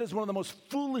 That is one of the most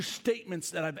foolish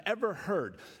statements that I've ever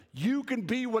heard. You can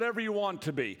be whatever you want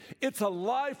to be. It's a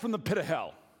lie from the pit of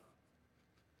hell.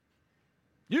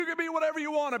 You can be whatever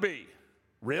you want to be.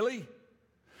 Really?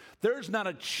 There's not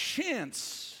a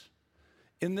chance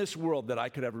in this world that I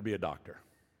could ever be a doctor.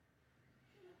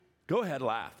 Go ahead,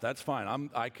 laugh. That's fine.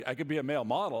 I could be a male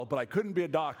model, but I couldn't be a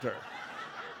doctor.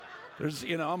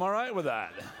 I'm all right with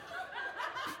that.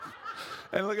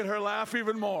 And look at her laugh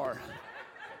even more.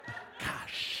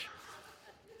 Gosh.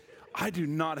 I do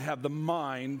not have the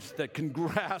mind that can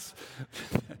grasp.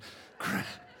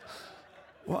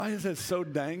 Why is that so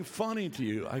dang funny to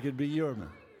you? I could be your man.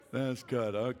 That's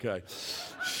good. Okay.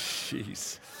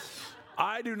 Jeez.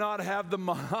 I do not have the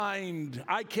mind.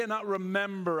 I cannot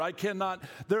remember.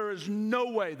 There is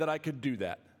no way that I could do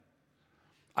that.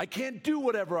 I can't do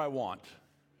whatever I want.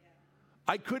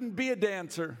 I couldn't be a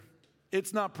dancer.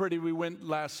 It's not pretty. We went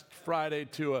last Friday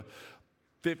to a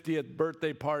 50th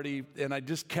birthday party, and I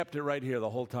just kept it right here the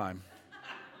whole time.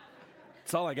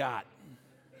 That's all I got.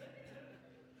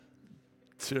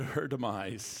 To her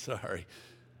demise, sorry.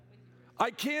 I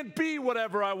can't be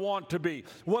whatever I want to be.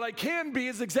 What I can be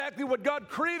is exactly what God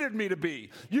created me to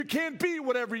be. You can't be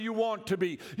whatever you want to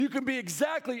be. You can be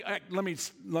exactly, let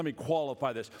me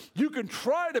qualify this. You can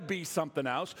try to be something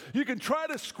else. You can try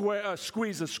to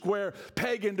squeeze a square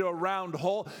peg into a round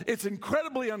hole. It's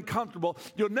incredibly uncomfortable.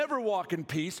 You'll never walk in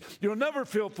peace. You'll never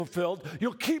feel fulfilled.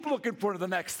 You'll keep looking for the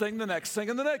next thing, the next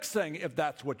thing, and the next thing if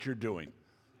that's what you're doing.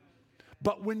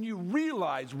 But when you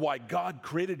realize why God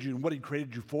created you and what he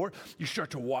created you for, you start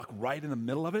to walk right in the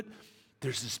middle of it.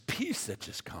 There's this peace that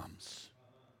just comes.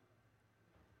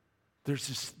 There's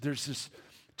this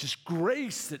just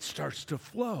grace that starts to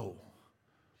flow.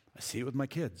 I see it with my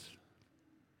kids.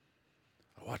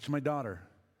 I watch my daughter.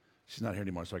 She's not here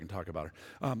anymore, so I can talk about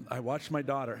her. I watch my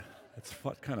daughter. It's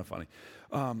kind of funny.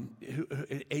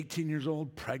 18 years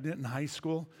old, pregnant in high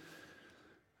school,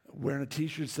 wearing a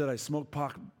t-shirt that said, I smoked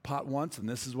pot once, and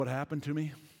this is what happened to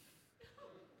me.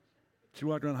 She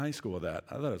walked around high school with that.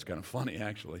 I thought it was kind of funny,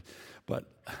 actually. And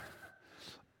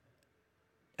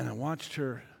I watched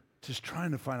her just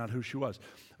trying to find out who she was.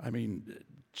 I mean,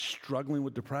 struggling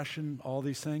with depression, all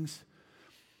these things.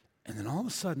 And then all of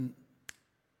a sudden,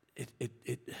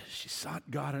 she sought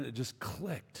God, and it just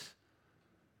clicked.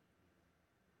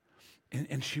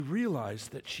 And she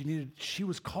realized that she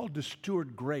was called to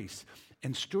steward grace.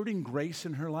 And stewarding grace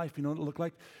in her life, you know what it looked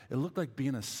like? It looked like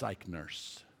being a psych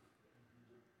nurse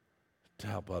to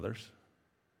help others.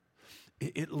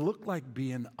 It looked like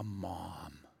being a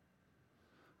mom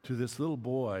to this little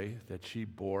boy that she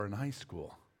bore in high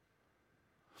school.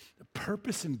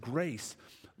 Purpose and grace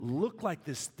looked like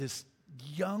this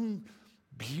young,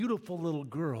 beautiful little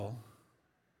girl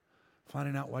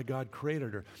finding out why God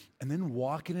created her, and then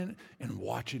walking in it and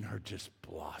watching her just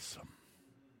blossom.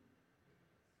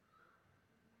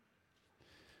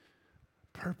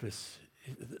 Purpose,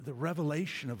 the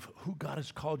revelation of who God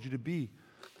has called you to be,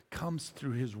 comes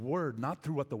through His Word, not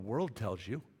through what the world tells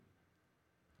you,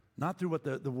 not through what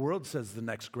the world says is the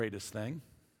next greatest thing.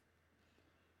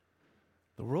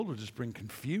 The world will just bring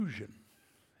confusion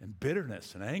and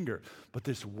bitterness and anger. But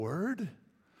this Word,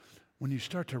 when you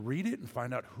start to read it and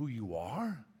find out who you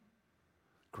are,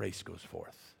 grace goes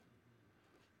forth.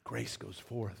 Grace goes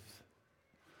forth.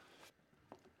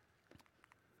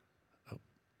 Oh,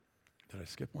 did I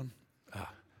skip one?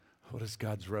 What does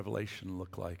God's revelation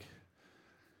look like?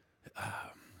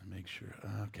 Make sure.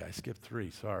 Okay, I skipped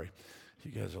 3. Sorry.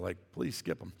 You guys are like, please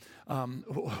skip them.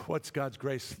 What's God's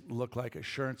grace look like?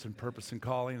 Assurance and purpose and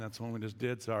calling. That's the one we just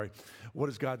did. Sorry. What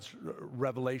does God's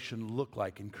revelation look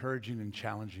like? Encouraging and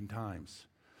challenging times.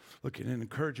 Look, in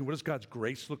encouraging, what does God's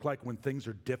grace look like when things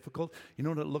are difficult? You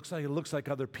know what it looks like? It looks like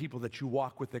other people that you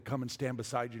walk with that come and stand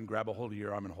beside you and grab a hold of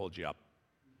your arm and hold you up.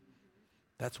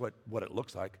 That's what it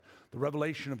looks like. The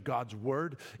revelation of God's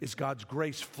Word is God's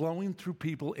grace flowing through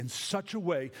people in such a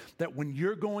way that when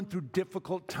you're going through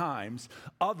difficult times,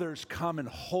 others come and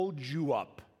hold you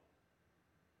up.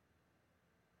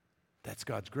 That's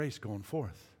God's grace going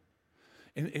forth.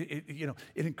 And it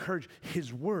encourages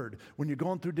His Word. When you're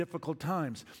going through difficult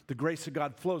times, the grace of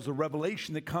God flows. The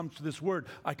revelation that comes through this Word.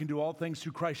 I can do all things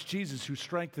through Christ Jesus who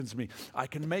strengthens me. I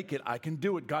can make it. I can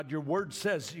do it. God, your Word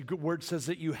says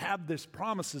that you have this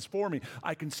promises for me.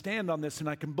 I can stand on this and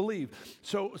I can believe.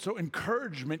 So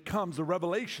encouragement comes. The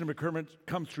revelation of encouragement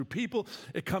comes through people.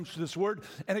 It comes through this Word.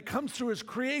 And it comes through His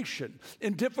creation.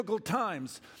 In difficult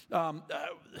times,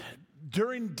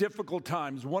 during difficult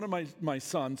times, one of my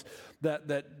sons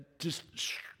that just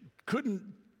couldn't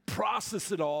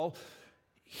process it all,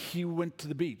 he went to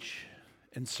the beach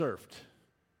and surfed.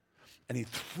 And he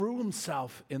threw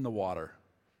himself in the water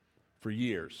for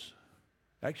years.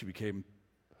 Actually became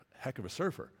a heck of a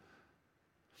surfer.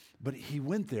 But he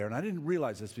went there, and I didn't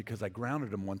realize this because I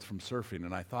grounded him once from surfing,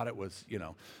 and I thought it was,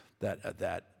 that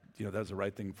was the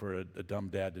right thing for a dumb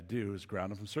dad to do, is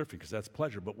ground him from surfing, because that's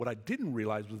pleasure. But what I didn't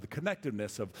realize was the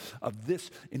connectedness of this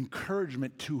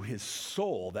encouragement to his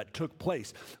soul that took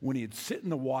place when he'd sit in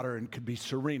the water and could be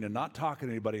serene and not talking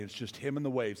to anybody. It's just him and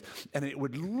the waves. And it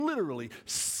would literally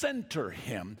center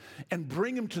him and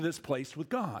bring him to this place with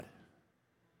God.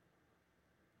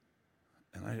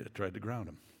 And I tried to ground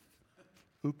him.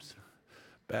 Oops,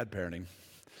 bad parenting.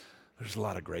 There's a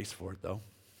lot of grace for it, though.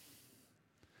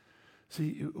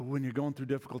 See, when you're going through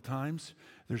difficult times,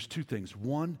 there's 2 things.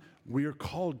 One, we are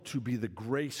called to be the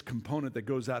grace component that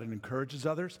goes out and encourages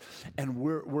others, and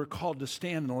we're called to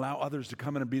stand and allow others to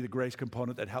come in and be the grace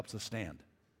component that helps us stand.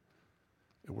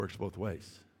 It works both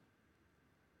ways.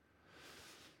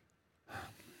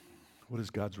 What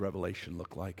does God's revelation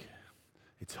look like?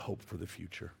 It's hope for the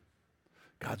future.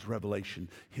 God's revelation,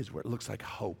 His Word, looks like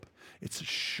hope. It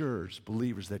assures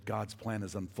believers that God's plan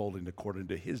is unfolding according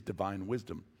to His divine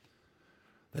wisdom.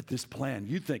 That this plan,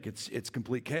 you think it's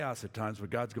complete chaos at times, but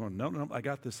God's going, no, I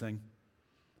got this thing.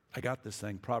 I got this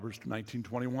thing. Proverbs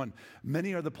 19:21.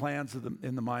 Many are the plans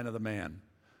in the mind of the man,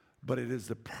 but it is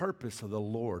the purpose of the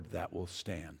Lord that will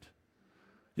stand.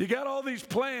 You got all these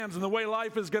plans and the way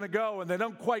life is going to go, and they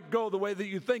don't quite go the way that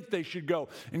you think they should go.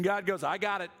 And God goes, I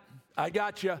got it. I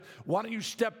got you. Why don't you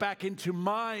step back into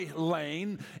my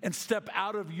lane and step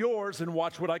out of yours and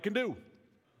watch what I can do?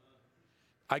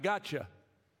 I got you.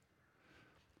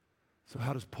 So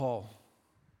how does Paul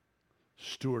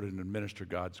steward and administer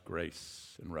God's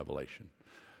grace and revelation?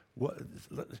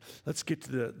 Let's get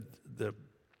to the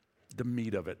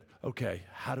meat of it. Okay,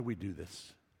 how do we do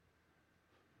this?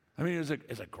 I mean,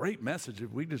 it's a great message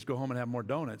if we just go home and have more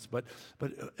donuts. But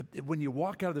when you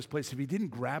walk out of this place, if you didn't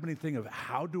grab anything of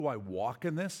how do I walk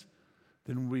in this,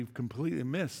 then we've completely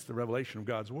missed the revelation of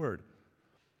God's word.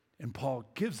 And Paul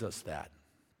gives us that.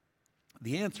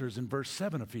 The answer is in verse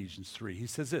 7, Ephesians 3. He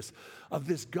says this, of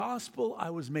this gospel I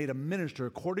was made a minister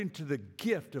according to the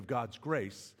gift of God's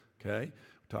grace. Okay,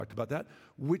 we talked about that,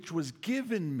 which was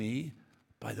given me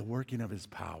by the working of his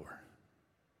power.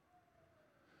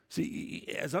 See,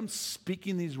 as I'm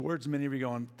speaking these words, many of you are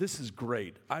going, this is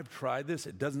great. I've tried this.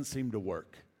 It doesn't seem to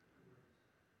work.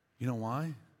 You know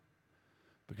why?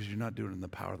 Because you're not doing it in the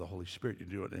power of the Holy Spirit. You're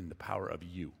doing it in the power of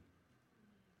you.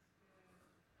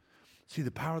 See, the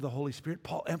power of the Holy Spirit,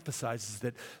 Paul emphasizes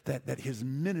that his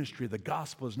ministry, the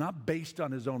gospel, is not based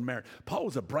on his own merit. Paul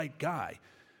was a bright guy.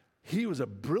 He was a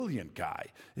brilliant guy.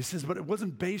 He says, but it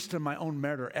wasn't based on my own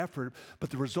merit or effort, but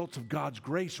the results of God's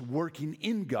grace working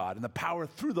in God and the power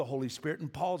through the Holy Spirit in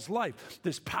Paul's life.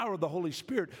 This power of the Holy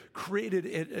Spirit created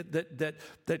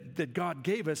that God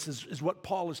gave us is what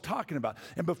Paul is talking about.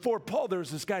 And before Paul, there was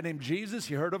this guy named Jesus.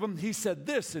 You heard of him? He said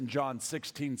this in John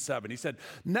 16:7. He said,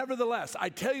 nevertheless, I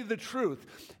tell you the truth,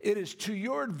 it is to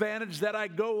your advantage that I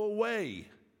go away.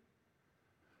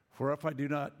 For if I do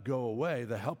not go away,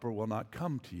 the helper will not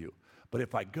come to you. But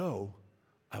if I go,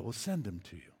 I will send him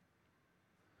to you.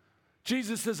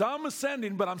 Jesus says, I'm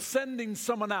ascending, but I'm sending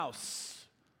someone else.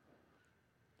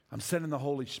 I'm sending the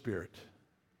Holy Spirit.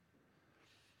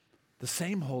 The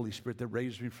same Holy Spirit that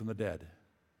raised me from the dead.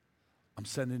 I'm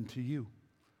sending to you.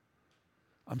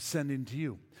 I'm sending to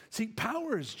you. See,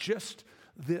 power is just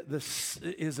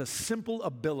is a simple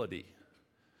ability.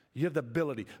 You have the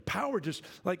ability. Power just,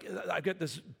 like I've got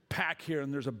this pack here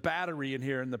and there's a battery in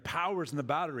here and the power's in the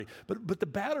battery. But the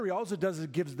battery, all it does is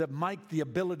it gives the mic the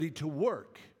ability to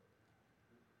work.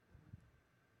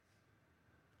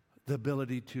 The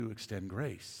ability to extend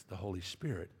grace. The Holy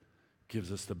Spirit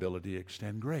gives us the ability to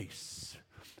extend grace.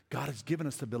 God has given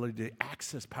us the ability to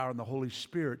access power, and the Holy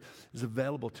Spirit is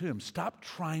available to him. Stop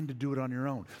trying to do it on your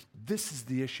own. This is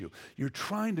the issue. You're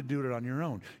trying to do it on your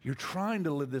own. You're trying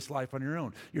to live this life on your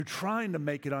own. You're trying to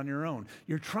make it on your own.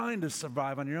 You're trying to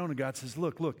survive on your own. And God says,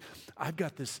 look, I've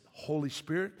got this Holy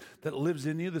Spirit that lives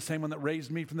in you, the same one that raised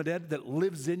me from the dead, that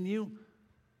lives in you.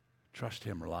 Trust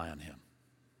him, rely on him.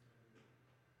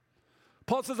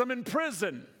 Paul says, I'm in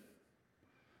prison.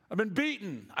 I've been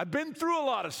beaten. I've been through a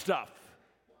lot of stuff.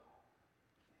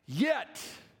 Yet,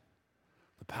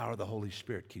 the power of the Holy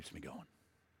Spirit keeps me going.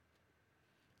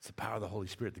 It's the power of the Holy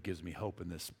Spirit that gives me hope in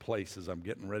this place as I'm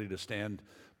getting ready to stand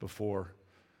before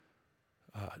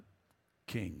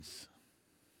kings.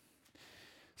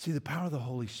 See, the power of the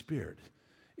Holy Spirit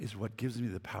is what gives me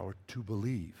the power to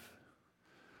believe.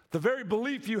 The very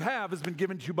belief you have has been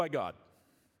given to you by God.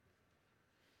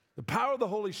 The power of the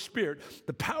Holy Spirit,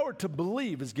 the power to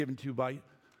believe is given to you by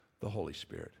the Holy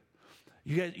Spirit.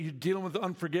 You're dealing with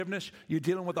unforgiveness. You're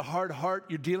dealing with a hard heart.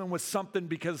 You're dealing with something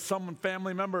because someone,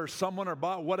 family member or someone or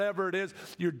whatever it is,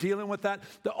 you're dealing with that.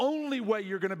 The only way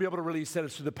you're going to be able to release that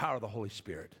is through the power of the Holy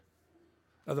Spirit.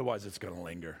 Otherwise, it's going to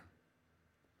linger.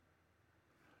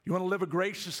 You want to live a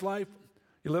gracious life?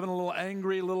 You're living a little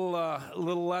angry, a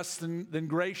little less than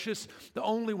gracious. The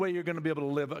only way you're going to be able to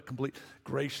live a complete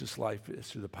gracious life is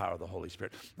through the power of the Holy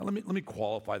Spirit. Now, let me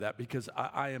qualify that because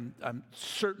I'm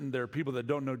certain there are people that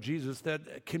don't know Jesus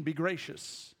that can be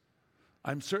gracious.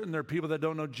 I'm certain there are people that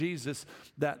don't know Jesus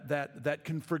that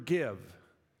can forgive.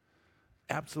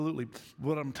 Absolutely.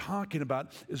 What I'm talking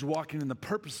about is walking in the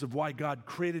purpose of why God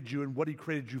created you and what he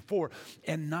created you for.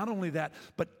 And not only that,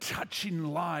 but touching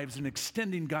lives and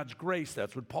extending God's grace.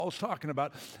 That's what Paul's talking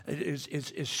about, is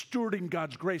stewarding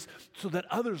God's grace so that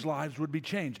others' lives would be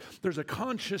changed. There's a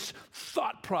conscious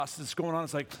thought process going on.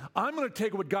 It's like, I'm going to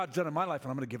take what God's done in my life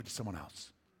and I'm going to give it to someone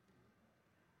else.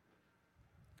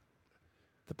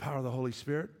 The power of the Holy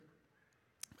Spirit.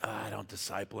 I don't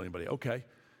disciple anybody. Okay.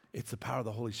 It's the power of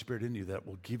the Holy Spirit in you that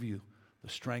will give you the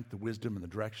strength, the wisdom, and the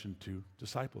direction to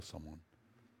disciple someone.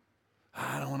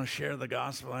 I don't want to share the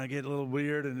gospel. I get a little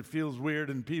weird, and it feels weird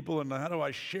in people, and how do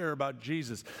I share about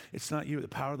Jesus? It's not you. The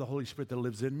power of the Holy Spirit that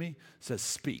lives in me says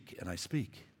speak, and I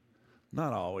speak.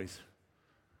 Not always,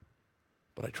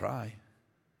 but I try.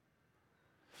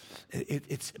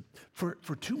 It's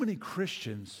for too many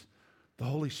Christians, the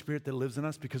Holy Spirit that lives in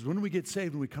us, because when we get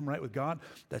saved and we come right with God,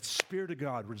 that Spirit of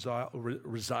God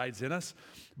resides in us.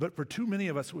 But for too many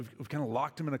of us, we've kind of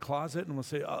locked him in a closet and we'll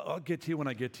say, I'll get to you when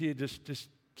I get to you, just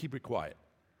keep it quiet.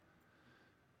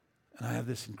 And I have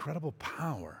this incredible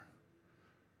power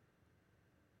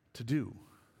to do.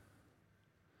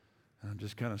 And I'm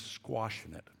just kind of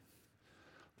squashing it.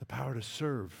 The power to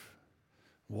serve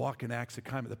walk in acts of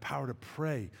kindness, the power to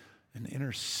pray and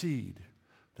intercede,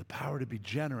 the power to be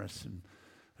generous and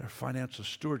our financial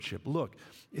stewardship. Look,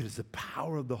 it is the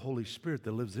power of the Holy Spirit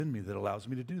that lives in me that allows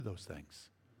me to do those things.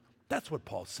 That's what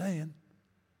Paul's saying.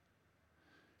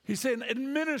 He's saying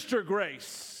administer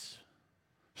grace,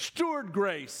 steward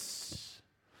grace,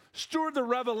 steward the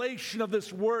revelation of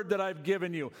this word that I've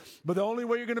given you. But the only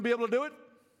way you're going to be able to do it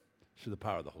is through the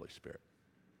power of the Holy Spirit,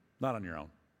 not on your own.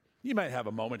 You might have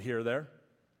a moment here or there,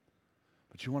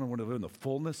 but you want to live in the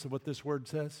fullness of what this word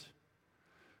says?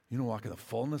 You want to walk in the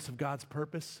fullness of God's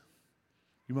purpose?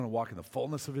 You want to walk in the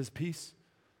fullness of his peace?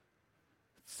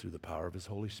 It's through the power of his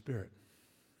Holy Spirit.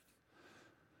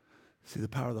 See, the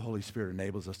power of the Holy Spirit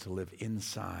enables us to live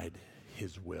inside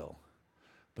his will,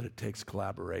 but it takes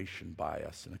collaboration by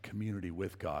us in a community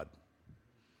with God.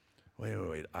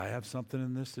 Wait, I have something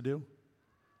in this to do?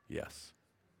 Yes.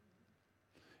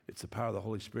 It's the power of the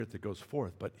Holy Spirit that goes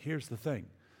forth, but here's the thing.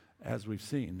 As we've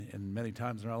seen in many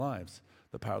times in our lives,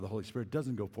 the power of the Holy Spirit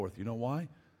doesn't go forth. You know why?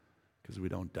 Because we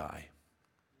don't die.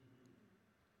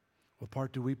 What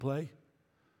part do we play?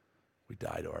 We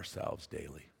die to ourselves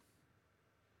daily.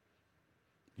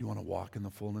 You want to walk in the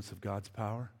fullness of God's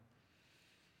power?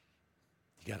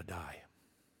 You got to die.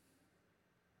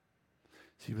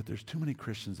 See, but there's too many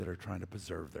Christians that are trying to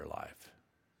preserve their life.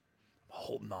 I'm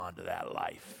holding on to that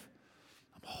life.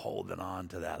 I'm holding on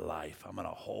to that life. I'm going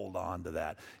to hold on to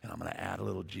that, and I'm going to add a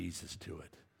little Jesus to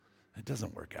it. It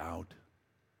doesn't work out.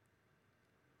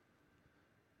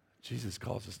 Jesus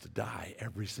calls us to die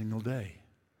every single day.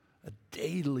 A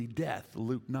daily death,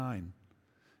 Luke 9.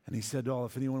 And he said to all,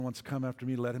 if anyone wants to come after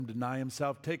me, let him deny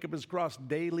himself, take up his cross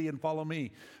daily and follow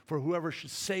me. For whoever should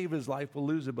save his life will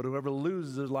lose it, but whoever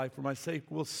loses his life for my sake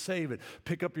will save it.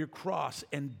 Pick up your cross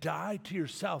and die to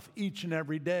yourself each and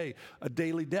every day. A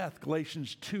daily death,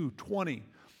 Galatians 2:20.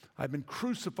 I've been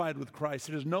crucified with Christ.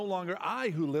 It is no longer I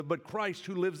who live, but Christ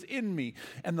who lives in me.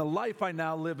 And the life I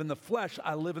now live in the flesh,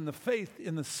 I live in the faith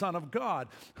in the Son of God,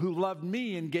 who loved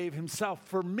me and gave himself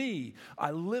for me.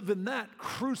 I live in that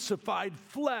crucified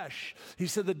flesh. He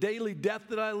said, the daily death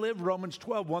that I live, Romans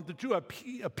 12:1-2,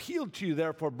 I appeal to you,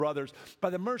 therefore, brothers,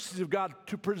 by the mercies of God,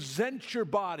 to present your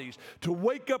bodies, to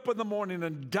wake up in the morning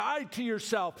and die to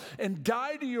yourself, and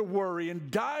die to your worry, and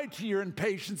die to your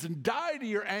impatience, and die to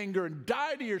your anger, and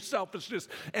die to your selfishness,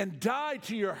 and die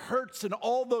to your hurts and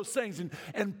all those things,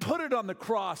 and put it on the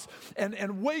cross,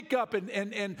 and wake up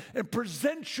and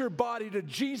present your body to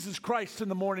Jesus Christ in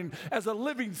the morning as a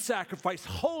living sacrifice,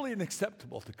 holy and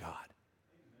acceptable to God.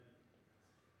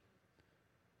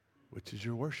 Which is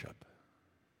your worship.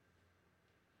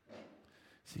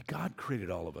 See, God created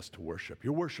all of us to worship.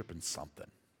 You're worshiping something.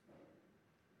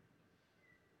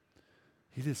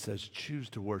 He just says, choose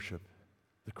to worship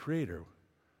the Creator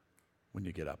when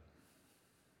you get up.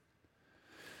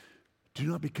 Do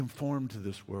not be conformed to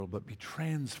this world, but be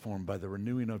transformed by the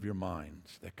renewing of your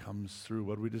minds. That comes through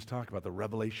what we just talked about, the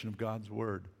revelation of God's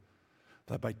word.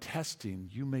 That by testing,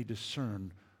 you may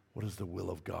discern what is the will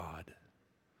of God.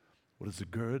 What is the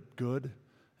good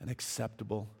and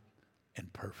acceptable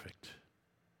and perfect.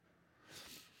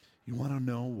 You want to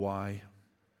know why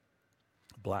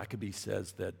Blackaby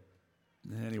says that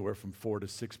anywhere from 4 to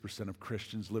 6% of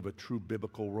Christians live a true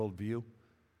biblical worldview?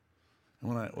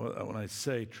 And when I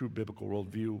say true biblical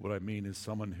worldview, what I mean is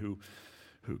someone who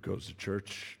goes to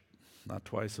church not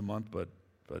twice a month, but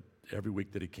every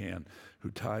week that he can, who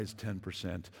tithes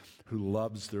 10%, who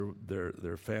loves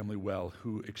their family well,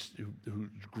 who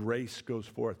grace goes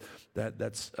forth.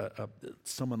 That's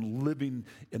someone living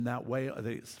in that way.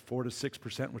 4 to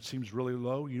 6%, which seems really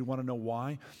low. You want to know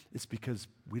why? It's because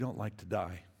we don't like to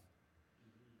die.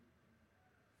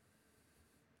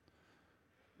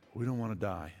 We don't want to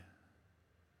die.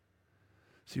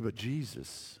 See, but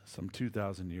Jesus, some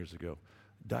 2,000 years ago,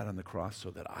 died on the cross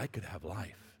so that I could have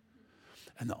life.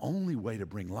 And the only way to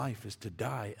bring life is to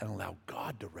die and allow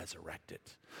God to resurrect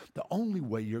it. The only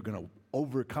way you're going to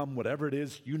overcome whatever it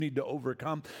is you need to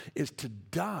overcome is to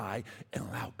die and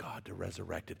allow God to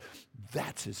resurrect it.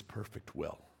 That's his perfect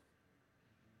will.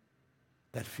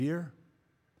 That fear,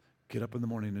 get up in the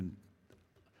morning and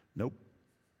nope.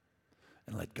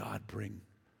 And let God bring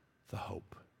the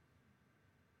hope.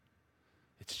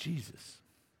 It's Jesus.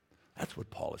 That's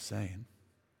what Paul is saying.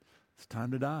 It's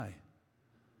time to die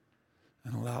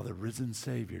and allow the risen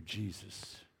Savior,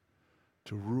 Jesus,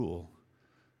 to rule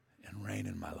and reign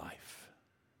in my life.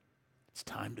 It's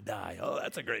time to die. Oh,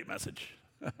 that's a great message.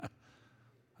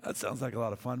 That sounds like a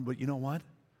lot of fun, but you know what?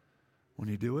 When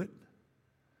you do it,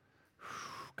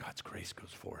 God's grace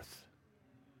goes forth.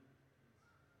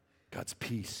 God's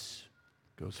peace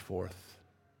goes forth.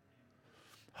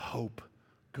 Hope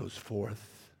goes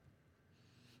forth,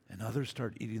 and others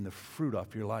start eating the fruit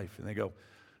off your life, and they go,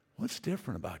 what's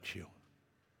different about you?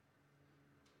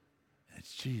 And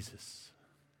it's Jesus.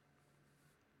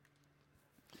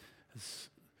 As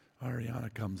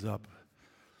Ariana comes up,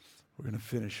 we're going to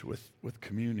finish with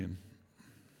communion.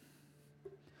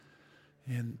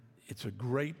 And it's a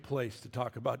great place to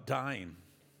talk about dying,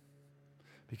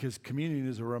 because communion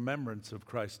is a remembrance of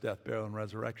Christ's death, burial, and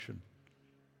resurrection.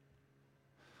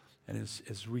 And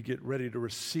as we get ready to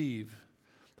receive,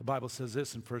 the Bible says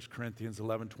this in 1 Corinthians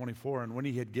 11:24, and when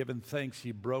he had given thanks,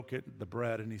 he broke it, the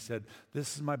bread, and he said,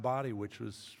 this is my body, which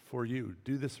was for you.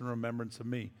 Do this in remembrance of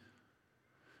me.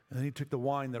 And then he took the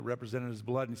wine that represented his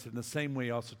blood, and he said, in the same way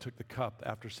he also took the cup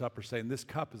after supper, saying, this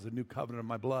cup is a new covenant of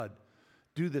my blood.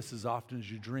 Do this as often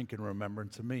as you drink in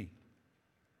remembrance of me.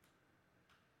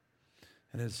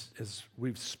 And as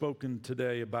we've spoken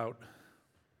today about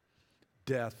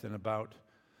death and about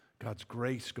God's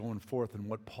grace going forth and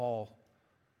what Paul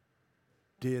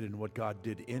did and what God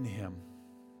did in him,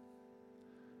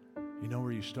 you know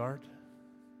where you start?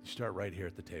 You start right here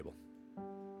at the table.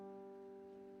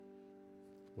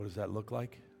 What does that look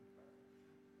like?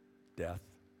 Death.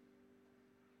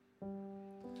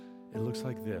 It looks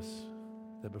like this,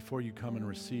 that before you come and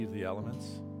receive the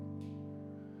elements,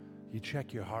 you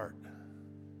check your heart.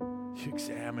 You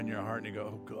examine your heart and you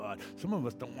go, oh God. Some of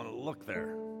us don't want to look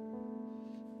there.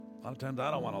 A lot of times I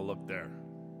don't want to look there.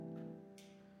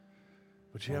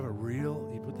 But you have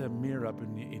you put that mirror up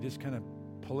and you just kind of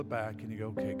pull it back and you go,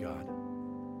 okay, God.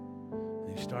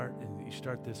 And you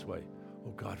start this way.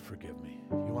 Oh God, forgive me.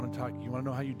 You want to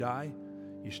know how you die?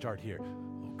 You start here.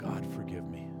 Oh God, forgive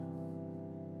me.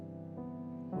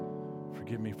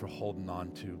 Forgive me for holding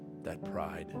on to that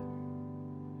pride.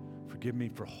 Forgive me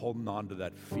for holding on to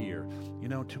that fear. You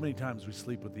know, too many times we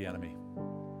sleep with the enemy.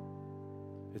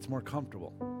 It's more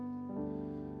comfortable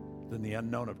than the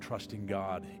unknown of trusting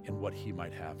God in what he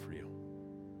might have for you.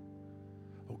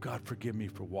 Oh God, forgive me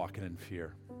for walking in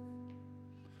fear.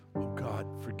 Oh God,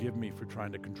 forgive me for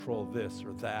trying to control this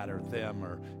or that or them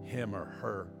or him or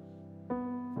her.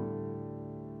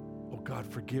 Oh God,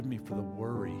 forgive me for the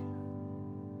worry.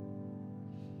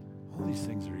 All these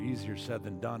things are easier said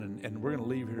than done, and we're going to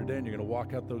leave here today, and you're going to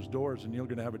walk out those doors, and you're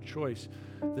going to have a choice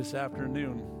this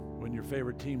afternoon when your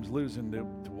favorite team's losing to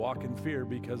walk in fear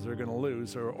because they're going to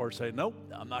lose, or say, nope,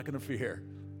 I'm not going to fear.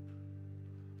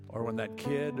 Or when that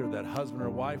kid or that husband or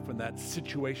wife, when that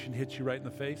situation hits you right in the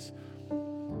face,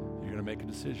 you're going to make a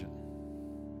decision.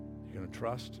 You're going to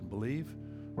trust and believe,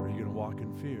 or you're going to walk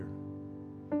in fear.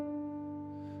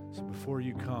 So before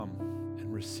you come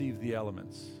and receive the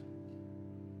elements,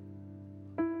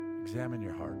 examine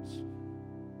your hearts.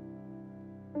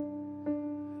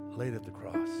 Lay it at the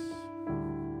cross.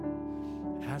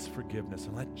 Ask forgiveness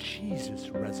and let Jesus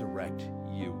resurrect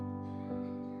you.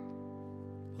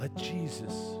 Let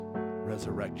Jesus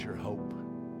resurrect your hope.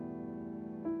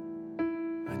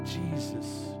 Let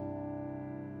Jesus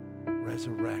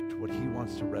resurrect what he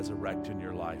wants to resurrect in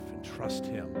your life, and trust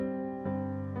him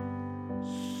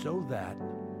so that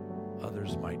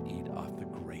others might eat off the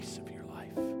grace of your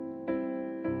life.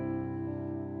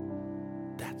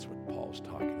 That's what Paul's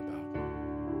talking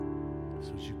about.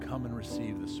 So as you come and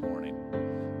receive this morning,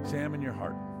 examine your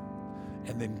heart,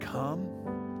 and then come,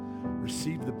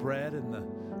 receive the bread and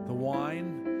the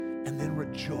wine, and then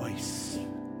rejoice.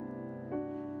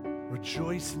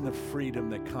 Rejoice in the freedom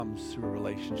that comes through a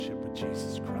relationship with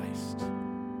Jesus Christ.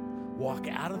 Walk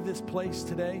out of this place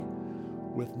today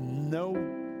with no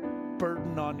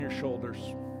burden on your shoulders.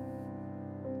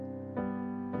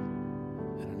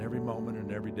 And in every moment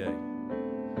and every day,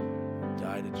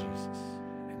 die to Jesus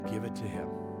and give it to him.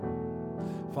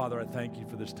 Father, I thank you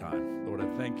for this time. Lord, I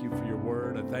thank you for your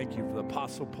word. I thank you for the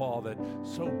Apostle Paul that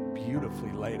so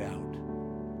beautifully laid out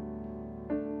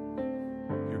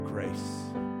your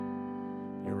grace,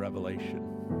 your revelation,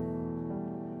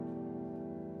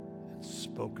 and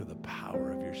spoke of the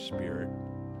power of your Spirit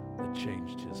that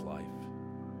changed his life.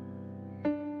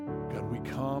 God, we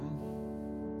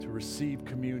come to receive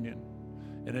communion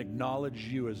and acknowledge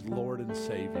you as Lord and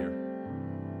Savior.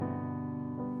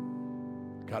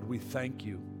 God, we thank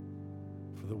you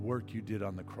for the work you did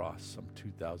on the cross some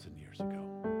 2,000 years ago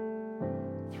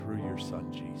through your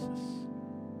Son, Jesus.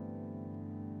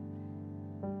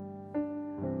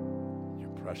 In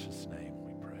your precious name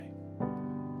we pray.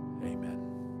 Amen.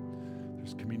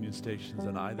 There's communion stations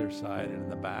on either side and in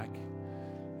the back.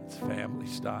 It's family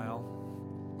style.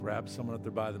 Grab someone if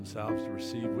they're by themselves to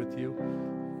receive with you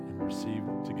and receive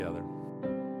together.